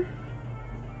matter?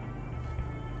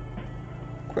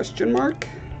 Question mark?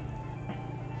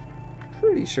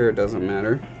 Pretty sure it doesn't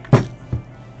matter.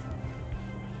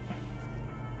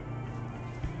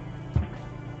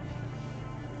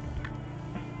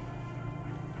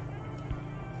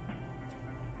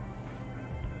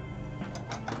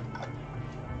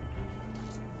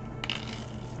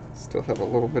 Still have a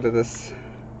little bit of this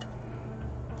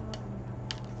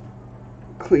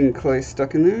clean clay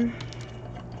stuck in there.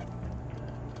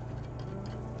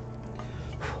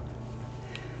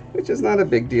 Which is not a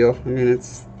big deal. I mean,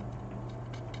 it's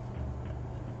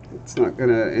not going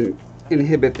to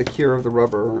inhibit the cure of the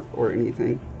rubber or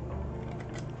anything.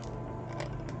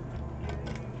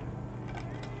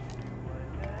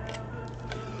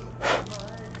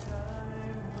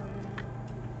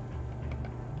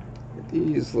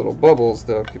 These little bubbles,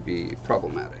 though, could be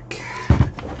problematic.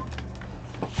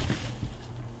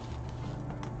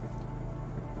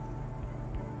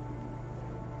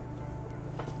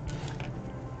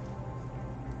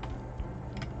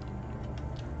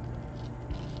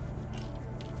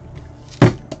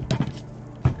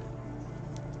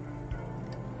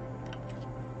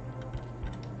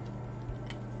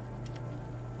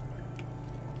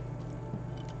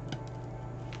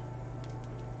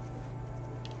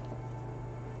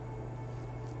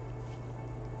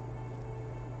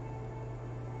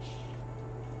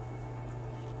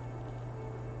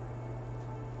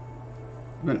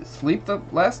 Been asleep the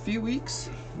last few weeks?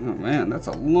 Oh man, that's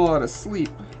a lot of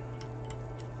sleep.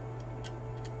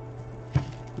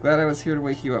 Glad I was here to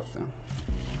wake you up though.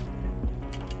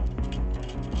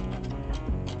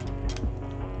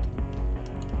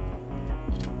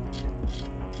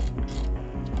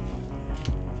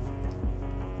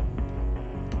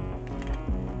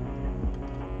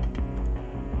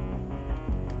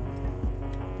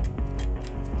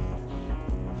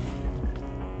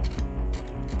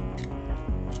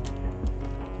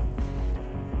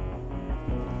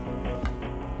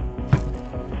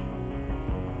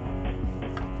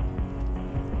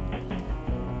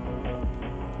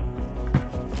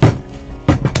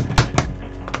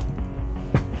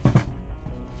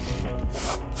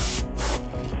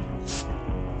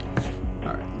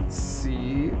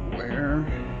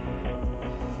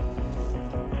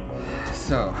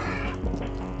 So,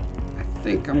 I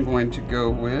think I'm going to go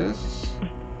with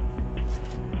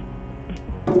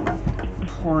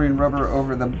pouring rubber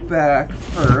over the back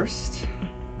first.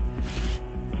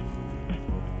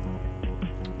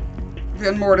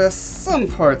 Then mortise some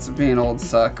parts of being old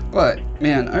suck, but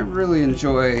man, I really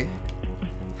enjoy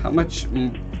how much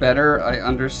better I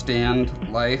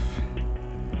understand life.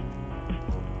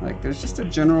 Like, there's just a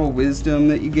general wisdom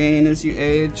that you gain as you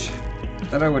age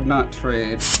that I would not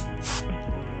trade.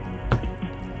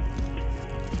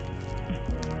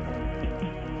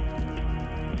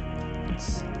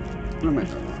 What am I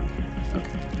doing wrong?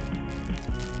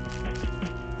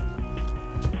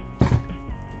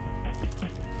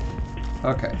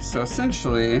 Okay. Okay, so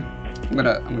essentially, I'm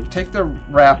gonna take the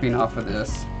wrapping off of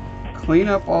this, clean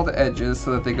up all the edges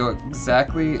so that they go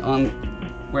exactly on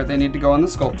where they need to go on the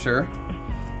sculpture,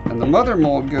 and the mother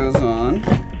mold goes on,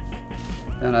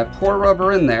 and I pour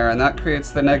rubber in there, and that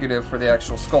creates the negative for the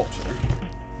actual sculpture.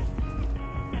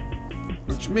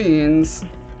 Which means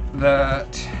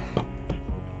that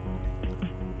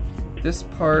this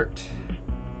part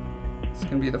is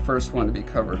going to be the first one to be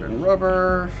covered in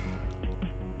rubber.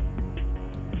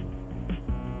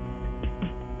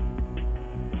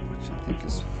 Which I think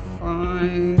is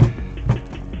fine.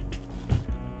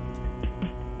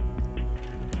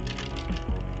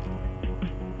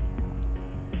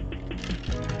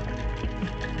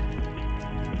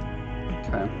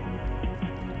 Okay.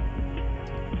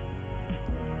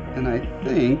 And I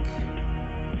think,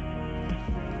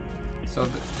 so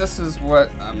this is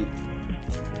what I'm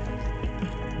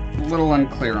a little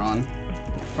unclear on.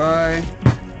 If I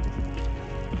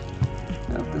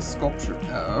have this sculpture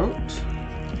out,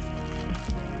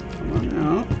 come on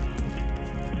out.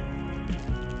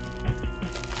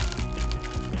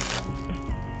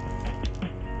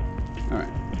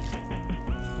 Alright.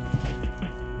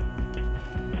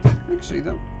 Actually,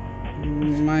 that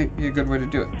might be a good way to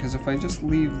do it, because if I just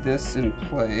leave this in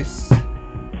place,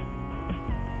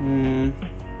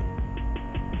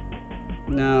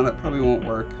 no, that probably won't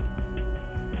work.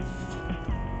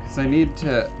 Because I need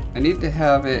to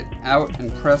have it out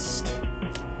and pressed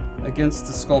against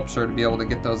the sculpture to be able to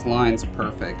get those lines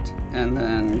perfect, and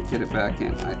then get it back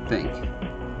in, I think.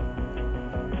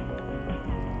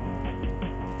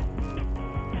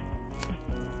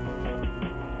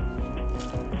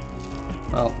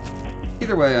 Well,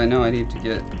 either way, I know I need to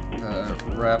get the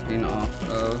wrapping off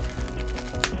of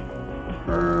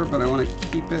her, but I want to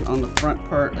keep it on the front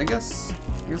part. I guess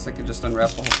I could just unwrap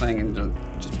the whole thing and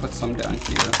just put some down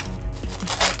here.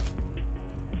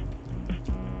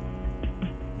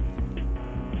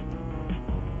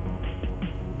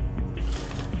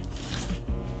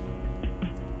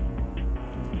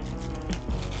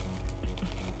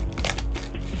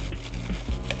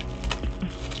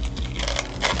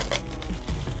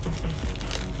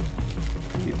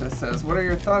 It says, what are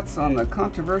your thoughts on the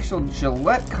controversial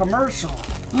Gillette commercial?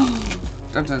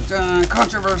 Dun, dun, dun,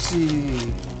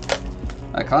 controversy!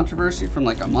 A controversy from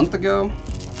like a month ago.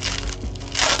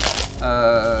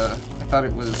 I thought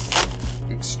it was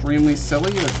extremely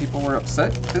silly that people were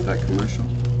upset at that commercial.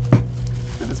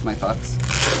 That is my thoughts.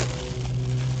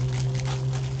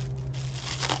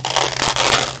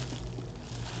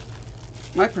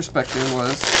 My perspective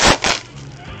was,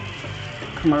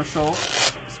 commercial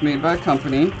is made by a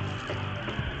company.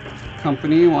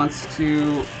 Company wants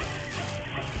to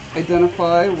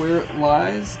identify where it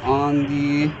lies on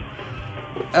the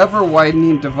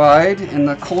ever-widening divide in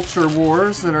the culture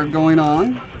wars that are going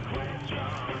on.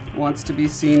 Wants to be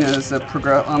seen as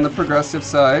on the progressive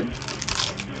side,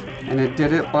 and it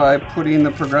did it by putting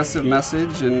the progressive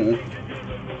message in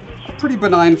a pretty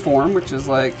benign form, which is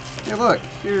like, hey look,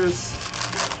 here's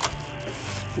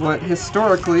what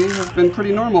historically has been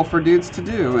pretty normal for dudes to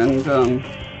do, and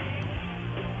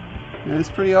it's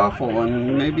pretty awful,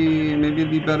 and maybe it'd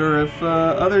be better if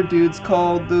other dudes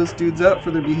called those dudes out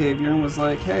for their behavior and was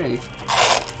like, hey,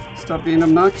 stop being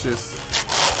obnoxious.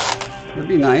 That'd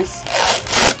be nice.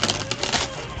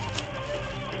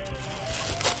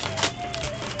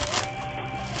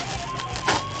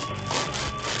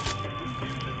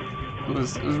 It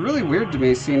was really weird to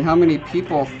me seeing how many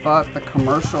people thought the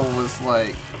commercial was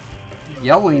like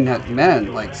yelling at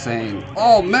men, like saying,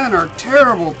 all men are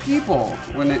terrible people,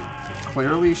 when it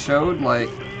clearly showed like,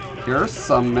 here are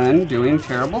some men doing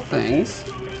terrible things,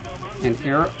 and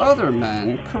here are other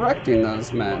men correcting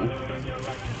those men.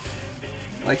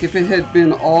 Like, if it had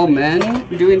been all men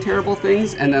doing terrible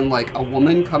things, and then like a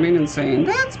woman coming and saying,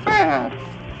 that's bad,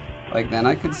 like then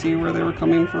I could see where they were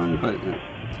coming from, but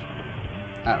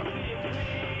I don't know.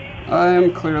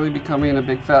 I'm clearly becoming a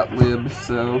big fat lib,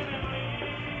 so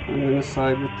I'm gonna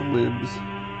side with the libs.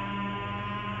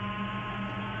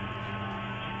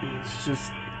 It's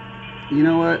just, you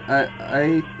know what,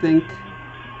 I think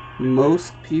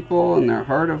most people in their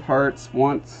heart of hearts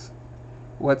want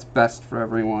what's best for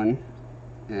everyone,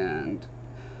 and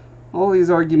all these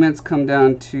arguments come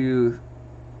down to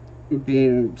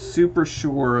being super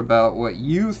sure about what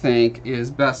you think is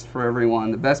best for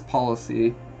everyone, the best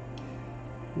policy.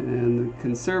 And the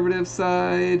conservative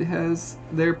side has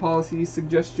their policy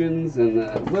suggestions, and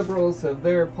the liberals have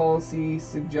their policy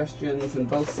suggestions, and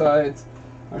both sides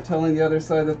are telling the other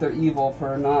side that they're evil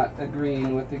for not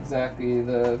agreeing with exactly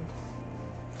the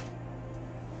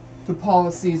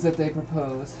policies that they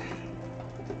propose.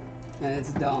 And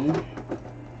it's dumb.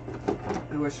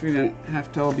 I wish we didn't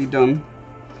have to all be dumb.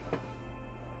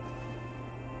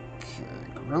 Okay,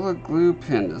 Gorilla Glue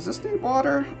pen. Does this need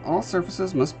water? All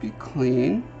surfaces must be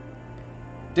clean.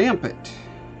 Damp it.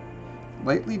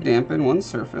 Lightly dampen one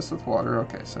surface with water.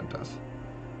 Okay, so it does.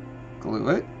 Glue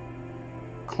it.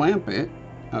 Clamp it.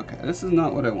 Okay, this is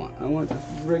not what I want. I want just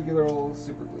regular old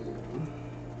super glue.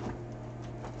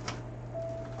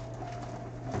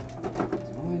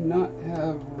 Do I not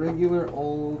have regular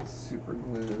old super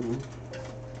glue?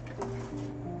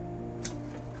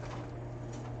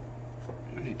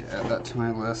 I need to add that to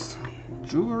my list.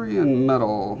 Jewelry and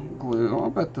metal glue. I'll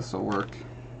bet this will work.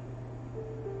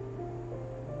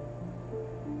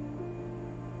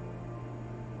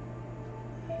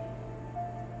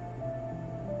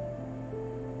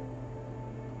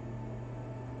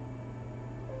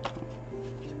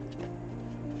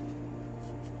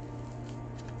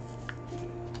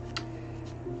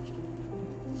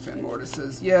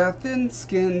 Says, yeah,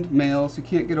 thin-skinned males who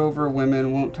can't get over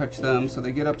women won't touch them, so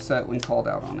they get upset when called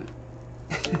out on it.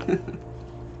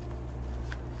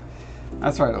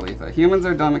 That's right, Aletha. Humans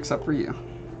are dumb except for you.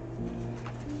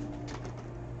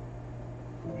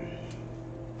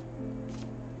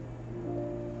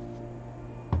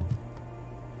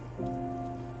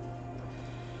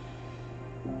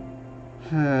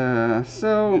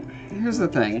 So, here's the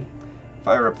thing. If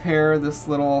I repair this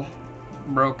little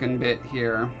broken bit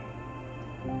here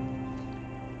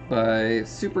by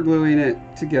super gluing it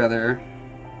together,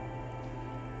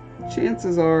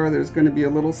 chances are there's going to be a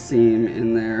little seam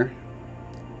in there.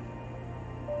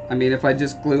 I mean, if I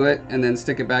just glue it and then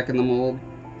stick it back in the mold,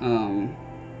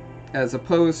 as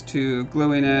opposed to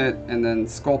gluing it and then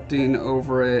sculpting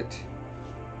over it.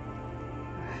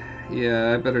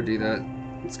 Yeah, I better do that.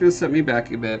 It's going to set me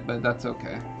back a bit, but that's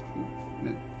okay.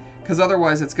 Because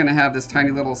otherwise it's going to have this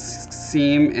tiny little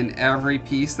seam in every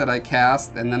piece that I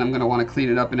cast, and then I'm going to want to clean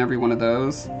it up in every one of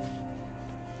those.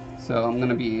 So I'm going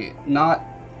to be not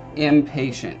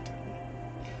impatient.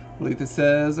 Letha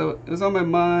says, oh, it was on my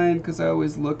mind because I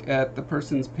always look at the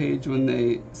person's page when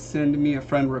they send me a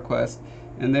friend request,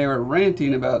 and they were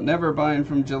ranting about never buying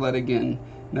from Gillette again,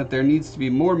 and that there needs to be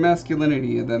more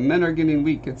masculinity, that men are getting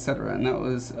weak, etc. And that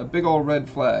was a big old red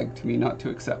flag to me not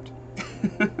to accept.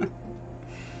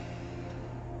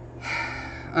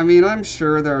 I mean, I'm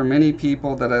sure there are many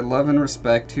people that I love and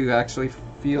respect who actually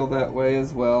feel that way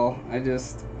as well. I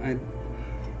just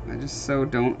so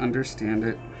don't understand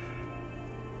it.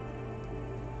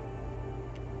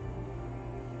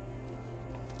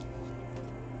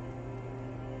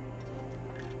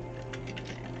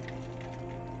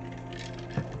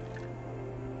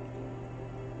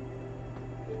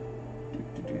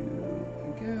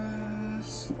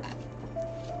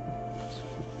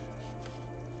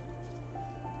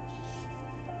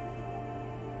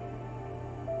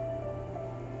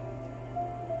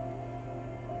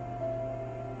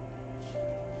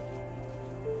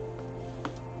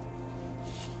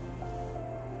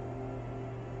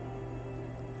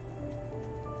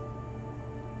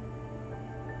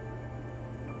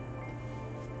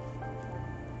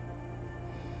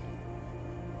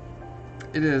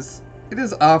 It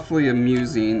is awfully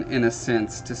amusing in a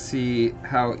sense to see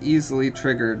how easily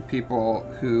triggered people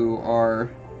who are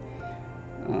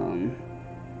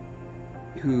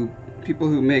people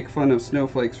who make fun of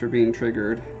snowflakes for being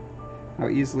triggered, how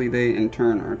easily they in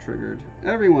turn are triggered.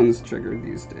 Everyone's triggered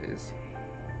these days.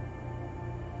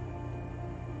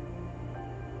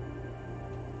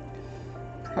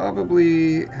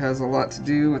 Probably has a lot to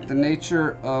do with the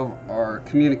nature of our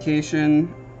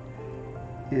communication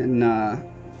in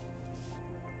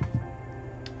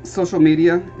social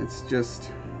media. It's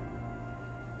just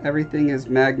everything is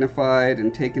magnified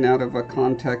and taken out of a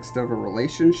context of a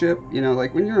relationship. You know,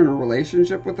 like when you're in a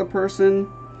relationship with a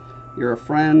person, you're a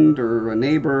friend or a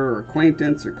neighbor or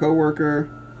acquaintance or coworker,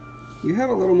 you have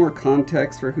a little more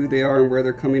context for who they are and where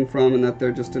they're coming from, and that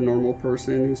they're just a normal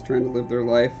person who's trying to live their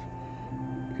life,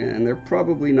 and they're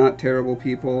probably not terrible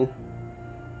people.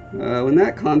 When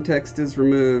that context is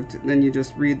removed, then you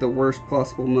just read the worst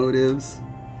possible motives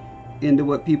into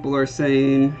what people are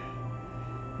saying,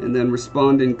 and then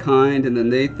respond in kind, and then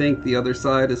they think the other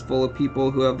side is full of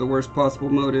people who have the worst possible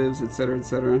motives, etc.,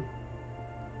 etc.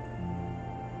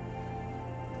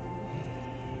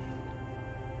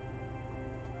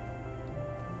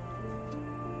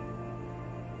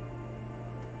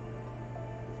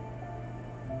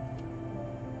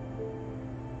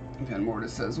 And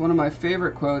Mortis says, one of my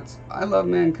favorite quotes, I love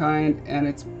mankind and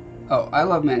it's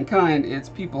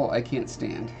people I can't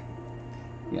stand.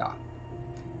 Yeah.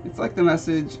 It's like the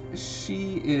message,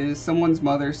 she is someone's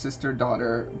mother, sister,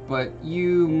 daughter, but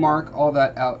you mark all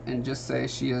that out and just say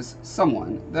she is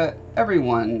someone, that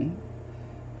everyone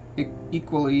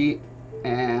equally,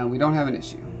 and we don't have an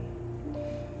issue.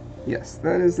 Yes,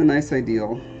 that is a nice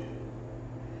ideal.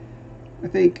 I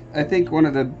think one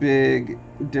of the big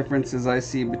differences I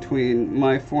see between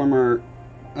my former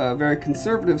very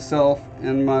conservative self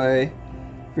and my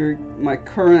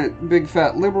current big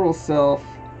fat liberal self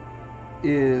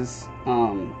is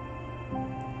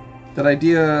that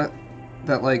idea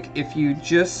that, like, if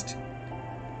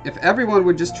everyone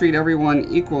would just treat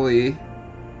everyone equally,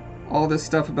 all this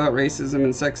stuff about racism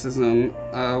and sexism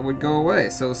would go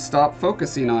away. So stop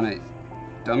focusing on it,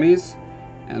 dummies,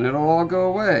 and it'll all go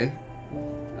away.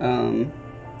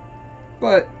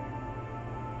 But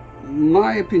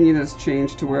my opinion has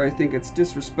changed to where I think it's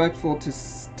disrespectful to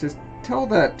tell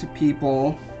that to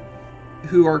people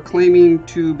who are claiming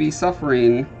to be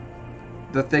suffering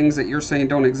the things that you're saying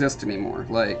don't exist anymore.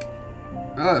 Like,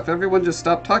 if everyone just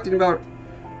stopped talking about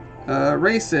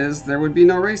races, there would be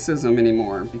no racism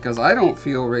anymore, because I don't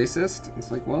feel racist.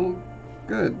 It's like, well,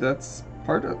 good, that's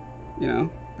part of,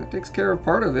 that takes care of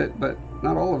part of it, but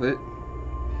not all of it.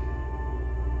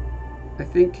 I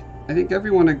think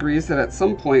everyone agrees that at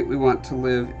some point we want to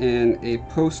live in a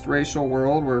post-racial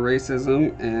world where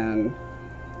racism and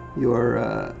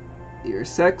your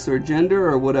sex or gender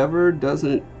or whatever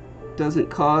doesn't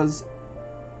cause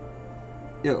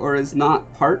or is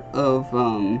not part of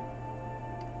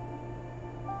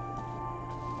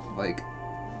like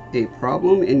a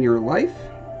problem in your life.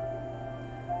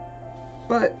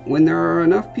 But when there are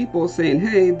enough people saying,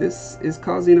 hey, this is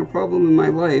causing a problem in my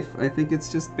life, I think it's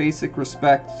just basic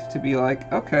respect to be like,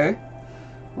 okay,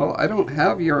 well, I don't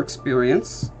have your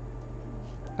experience.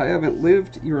 I haven't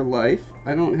lived your life.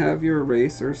 I don't have your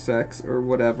race or sex or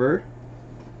whatever.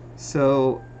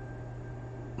 So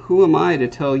who am I to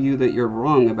tell you that you're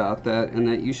wrong about that and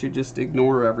that you should just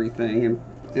ignore everything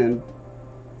and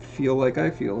feel like I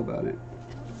feel about it?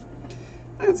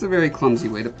 That's a very clumsy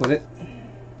way to put it.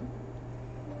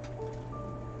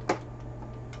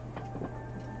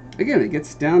 Again, it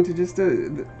gets down to just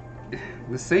the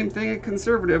same thing a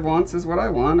conservative wants is what I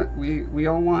want. We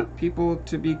all want people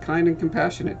to be kind and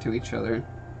compassionate to each other.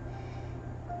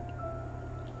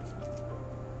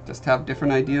 Just have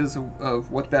different ideas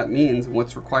of what that means and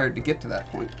what's required to get to that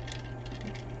point.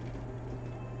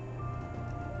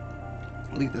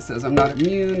 Letha says, I'm not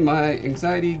immune. My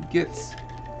anxiety gets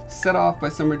set off by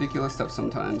some ridiculous stuff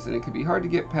sometimes, and it can be hard to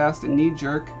get past a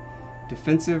knee-jerk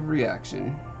defensive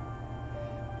reaction.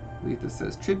 Letha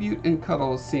says, tribute and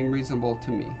cuddles seem reasonable to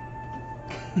me.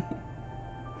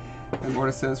 And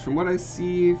Morta says, from what I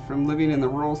see from living in the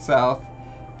rural South,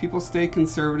 people stay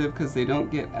conservative because they don't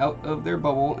get out of their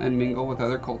bubble and mingle with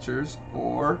other cultures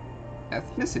or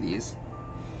ethnicities.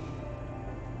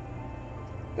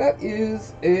 That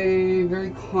is a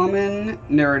very common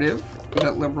narrative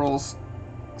that liberals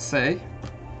say.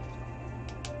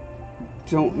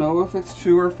 Don't know if it's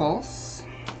true or false.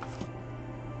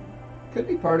 Could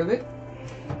be part of it.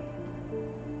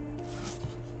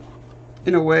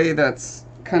 In a way that's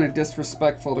kind of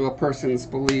disrespectful to a person's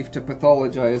belief to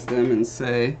pathologize them and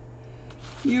say,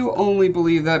 you only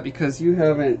believe that because you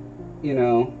haven't,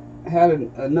 had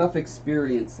enough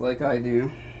experience like I do.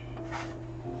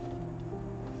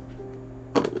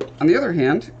 On the other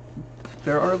hand,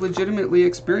 there are legitimately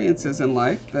experiences in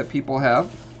life that people have.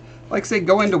 Like, say,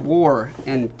 going to war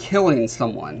and killing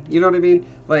someone. You know what I mean?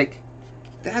 Like,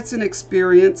 that's an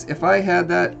experience. If I had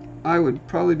that, I would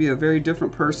probably be a very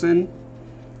different person.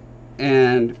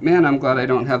 And man, I'm glad I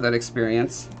don't have that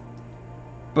experience.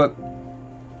 But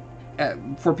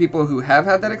for people who have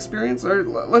had that experience, or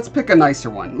let's pick a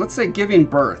nicer one. Let's say giving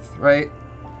birth, right?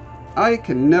 I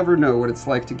can never know what it's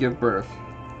like to give birth.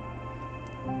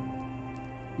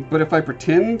 But if I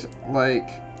pretend like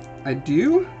I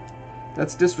do,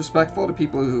 that's disrespectful to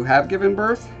people who have given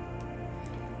birth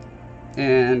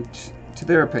and to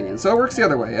their opinion. So it works the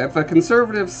other way. If a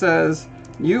conservative says,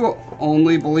 you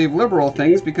only believe liberal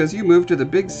things because you moved to the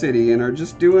big city and are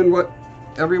just doing what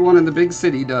everyone in the big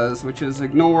city does, which is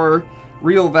ignore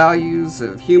real values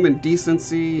of human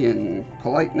decency and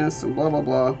politeness and blah, blah,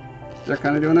 blah. They're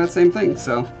kind of doing that same thing.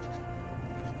 So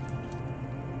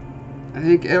I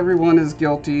think everyone is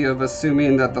guilty of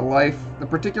assuming that the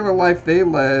particular life they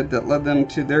led that led them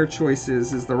to their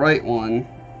choices is the right one.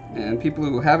 And people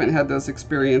who haven't had those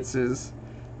experiences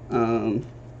are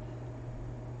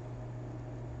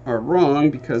wrong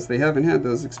because they haven't had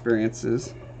those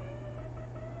experiences.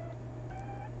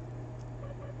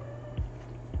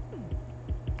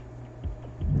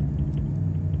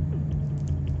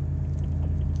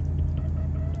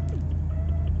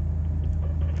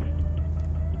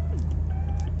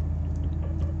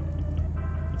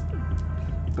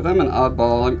 But I'm an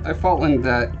oddball. I fall in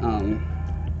that,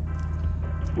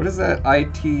 what is that?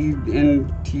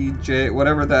 ITNTJ,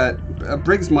 whatever that,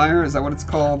 Briggs-Meyer, is that what it's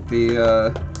called?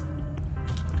 The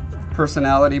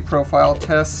personality profile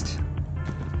test.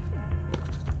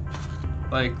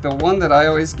 Like, the one that I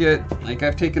always get, like,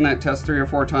 I've taken that test 3 or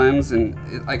 4 times, and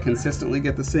I consistently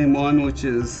get the same one, which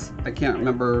is, I can't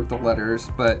remember the letters,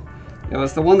 but it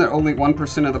was the one that only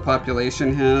 1% of the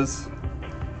population has.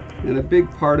 And a big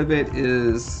part of it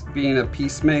is being a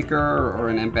peacemaker or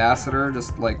an ambassador,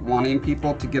 just like wanting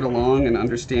people to get along and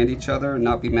understand each other and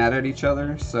not be mad at each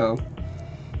other. So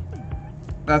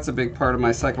that's a big part of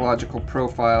my psychological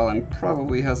profile, and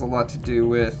probably has a lot to do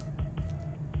with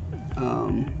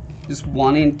just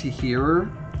wanting to hear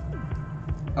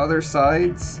other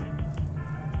sides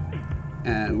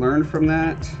and learn from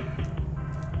that.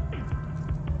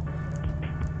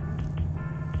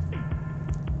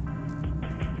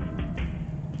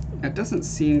 It doesn't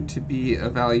seem to be a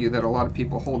value that a lot of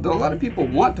people hold, though a lot of people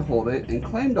want to hold it and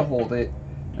claim to hold it.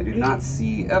 I do not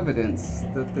see evidence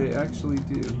that they actually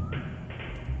do.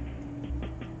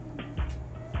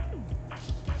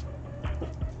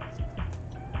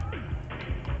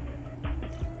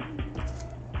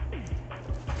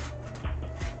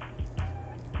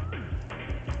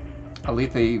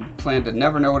 Aletha planned to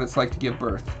never know what it's like to give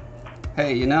birth.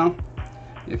 Hey, you know,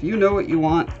 if you know what you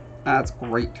want, that's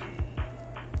great.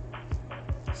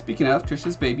 Speaking of,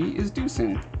 Trisha's baby is due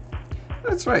soon.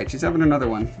 That's right, she's having another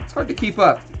one. It's hard to keep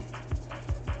up.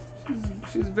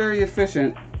 She's very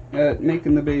efficient at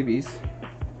making the babies.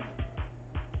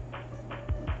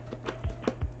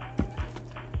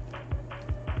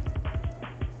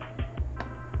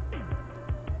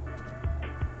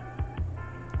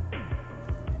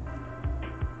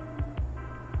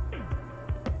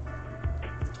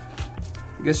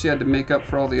 I guess she had to make up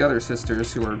for all the other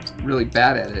sisters who were really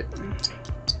bad at it.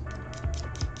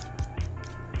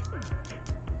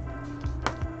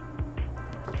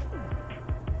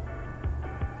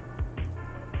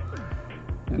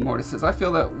 And Mortis says, I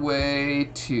feel that way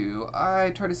too.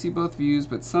 I try to see both views,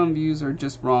 but some views are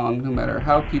just wrong, no matter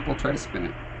how people try to spin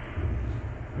it.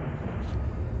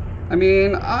 I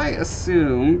mean, I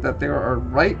assume that there are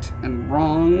right and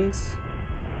wrongs,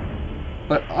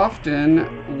 but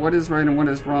often what is right and what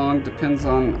is wrong depends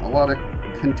on a lot of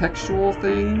contextual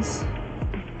things.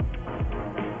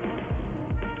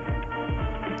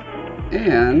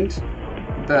 And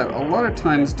that a lot of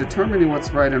times determining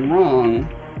what's right and wrong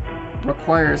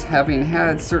requires having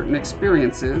had certain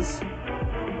experiences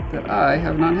that I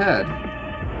have not had.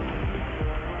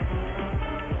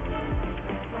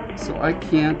 So I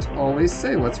can't always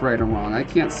say what's right and wrong. I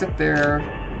can't sit there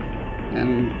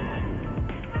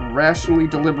and rationally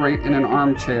deliberate in an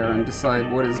armchair and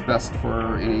decide what is best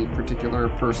for any particular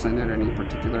person at any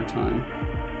particular time.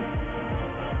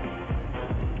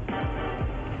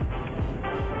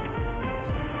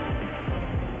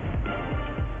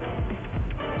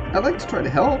 I like to try to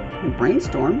help and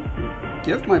brainstorm,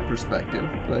 give my perspective,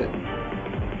 but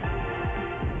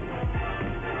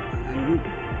I'm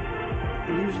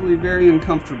usually very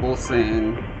uncomfortable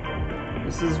saying,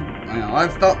 this is,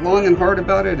 I've thought long and hard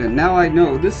about it, and now I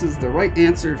know this is the right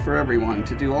answer for everyone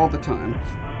to do all the time.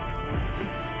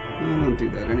 I don't do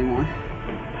that anymore.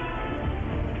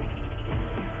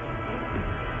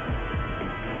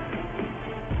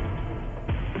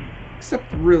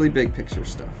 Except really big picture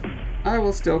stuff. I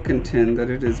will still contend that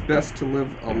it is best to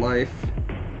live a life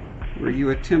where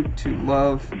you attempt to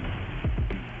love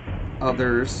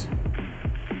others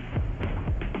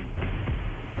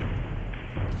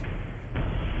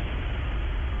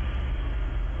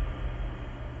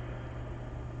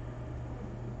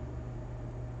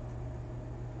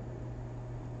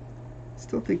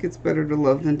Still think it's better to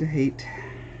love than to hate.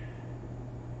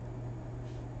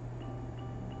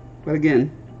 But again,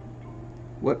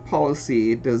 what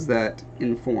policy does that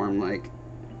inform? Like,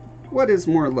 what is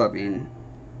more loving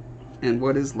and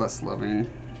what is less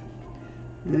loving?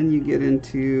 And then you get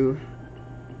into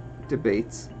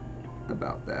debates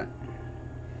about that.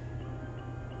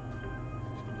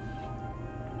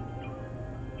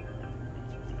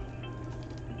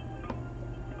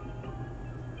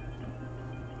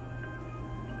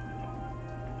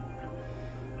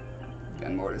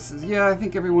 And Mortis says, yeah, I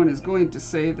think everyone is going to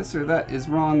say this or that is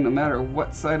wrong no matter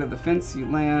what side of the fence you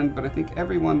land, but I think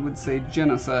everyone would say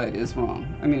genocide is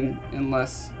wrong. I mean,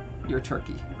 unless you're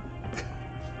Turkey.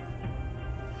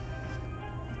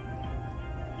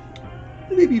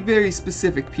 Maybe very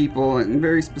specific people in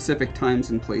very specific times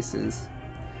and places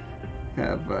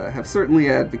have certainly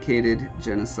advocated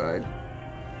genocide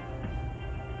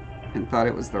and thought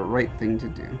it was the right thing to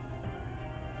do.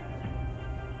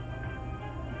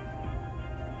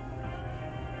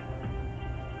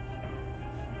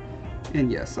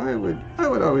 And yes, I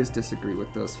would always disagree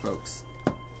with those folks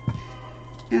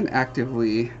and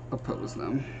actively oppose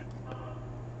them.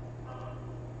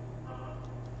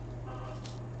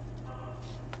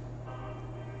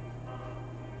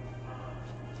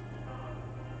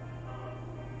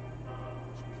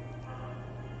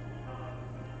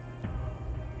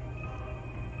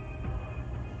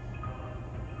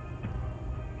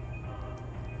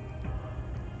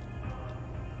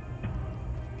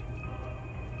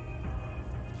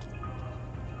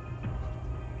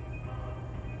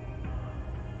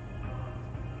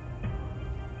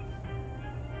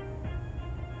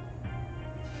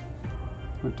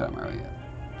 What time are we at?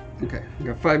 Okay, we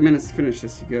got 5 minutes to finish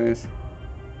this, you guys.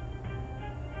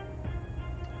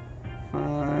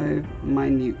 5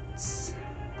 minutes.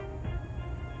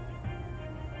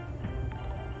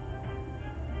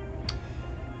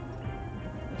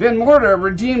 Van Morta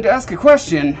redeemed Ask a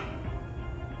Question.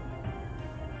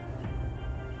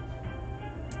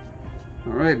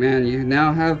 Alright, man, you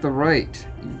now have the right.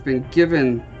 You've been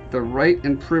given the right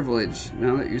and privilege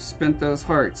now that you've spent those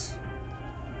hearts.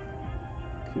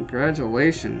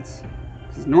 Congratulations.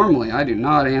 Because normally I do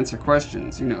not answer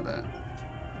questions, you know that.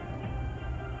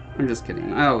 I'm just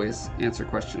kidding. I always answer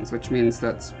questions, which means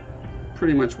that's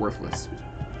pretty much worthless.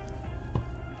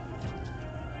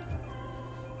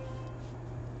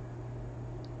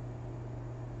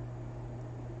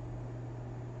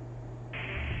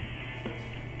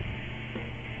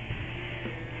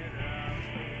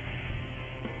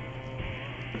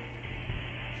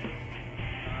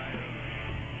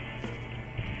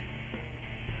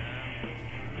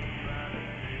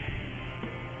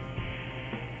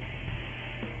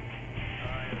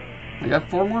 I got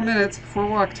 4 more minutes before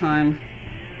walk time.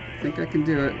 I think I can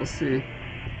do it. We'll see.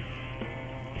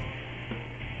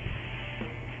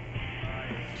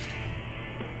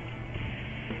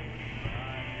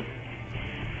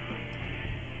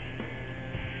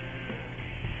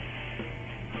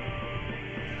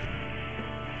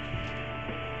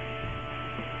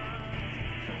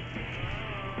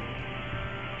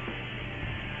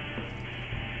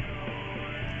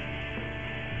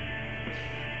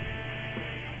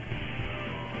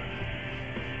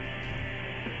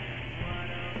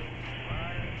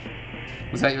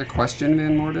 Was that your question,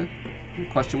 Van Morta? Your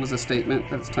question was a statement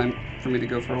that it's time for me to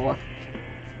go for a walk?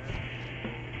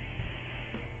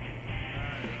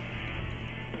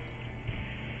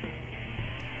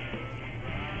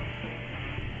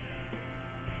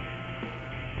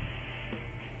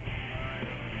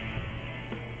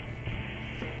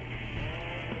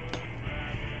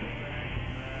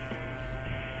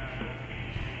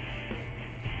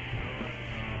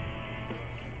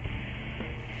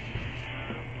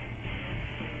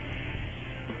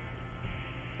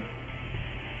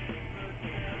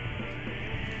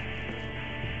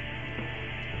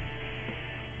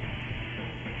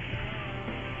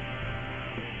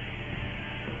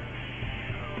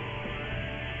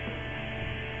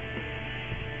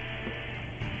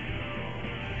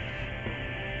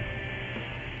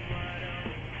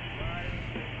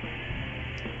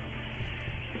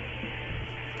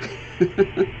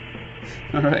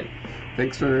 All right.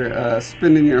 Thanks for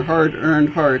spending your hard-earned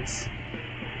hearts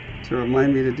to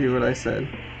remind me to do what I said.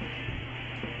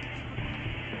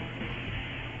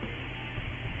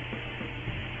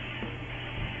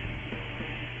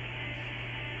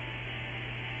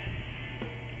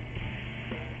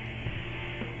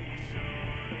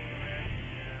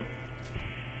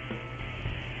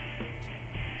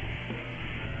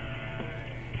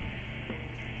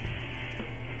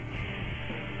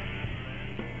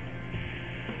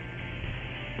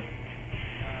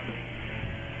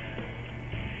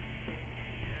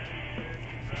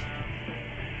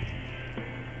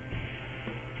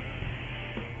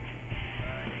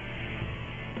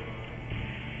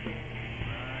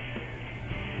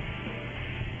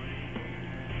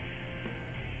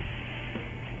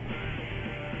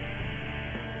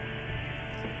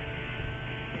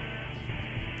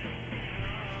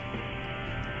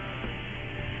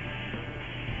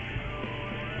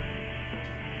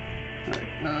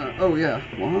 Oh yeah,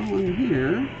 while I'm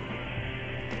here,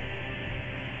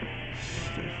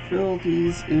 should I fill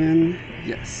these in?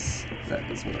 Yes, that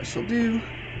is what I shall do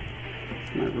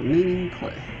with my remaining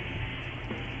clay.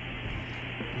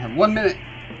 I have 1 minute.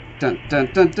 Dun dun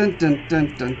dun dun dun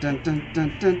dun dun dun dun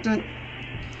dun dun dun.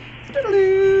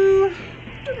 Doodaloo,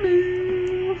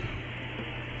 doodaloo.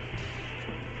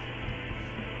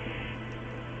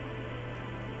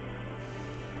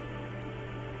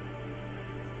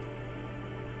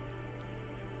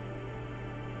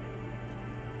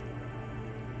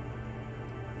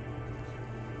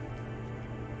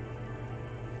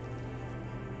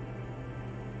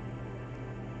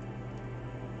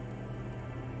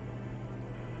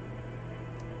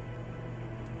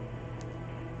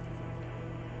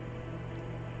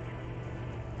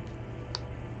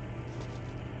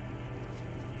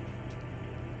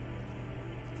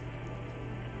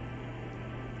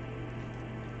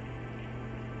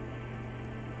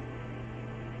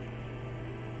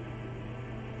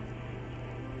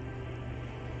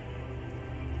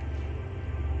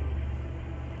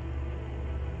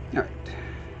 Alright.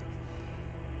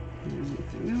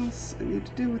 Anything else I need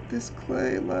to do with this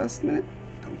clay last minute?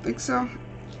 Don't think so.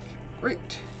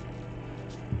 Great.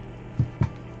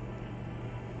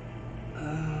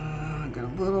 Got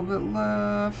a little bit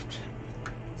left.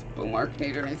 Does Bomark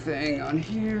need anything on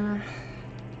here?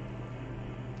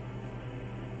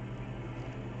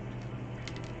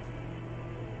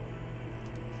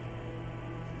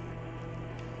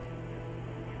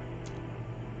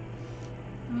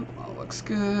 All looks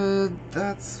good.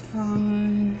 That's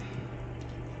fine.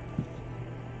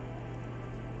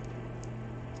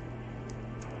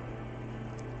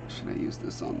 Should I use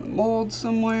this on the mold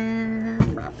somewhere?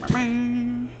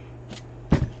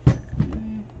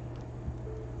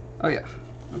 Oh yeah,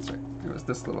 that's right. It was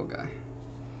this little guy.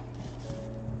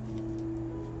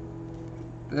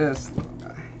 This little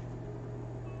guy.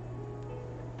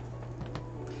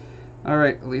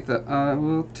 Alright, Aletha, I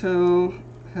will tell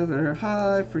Heather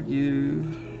hi for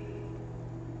you.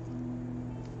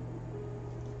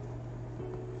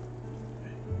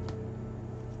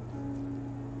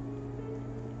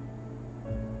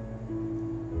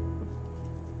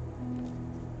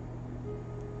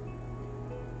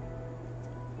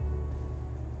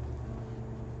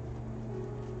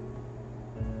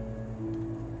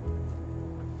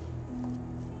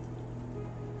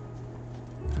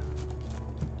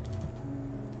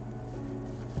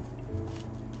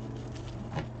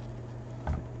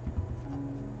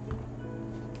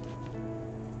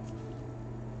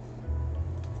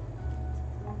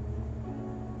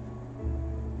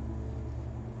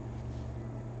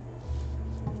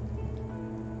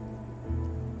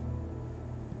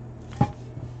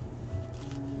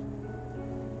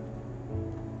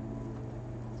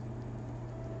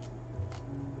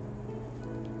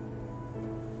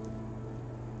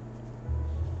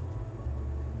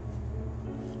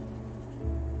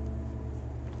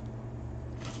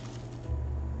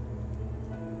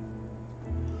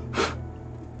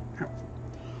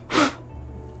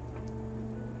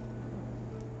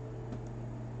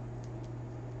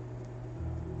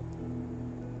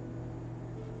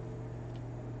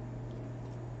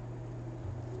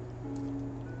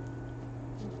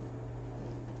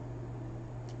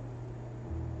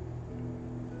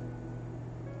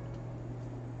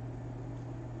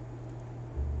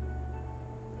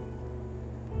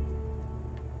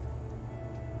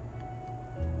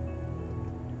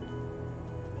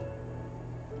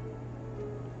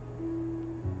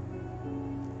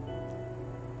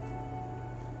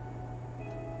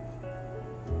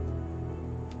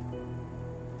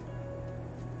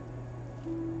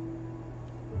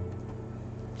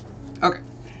 Okay.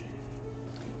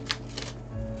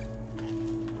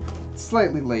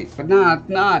 Slightly late, but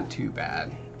not too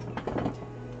bad.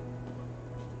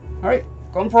 Alright,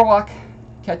 going for a walk.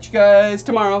 Catch you guys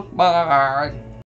tomorrow. Bye.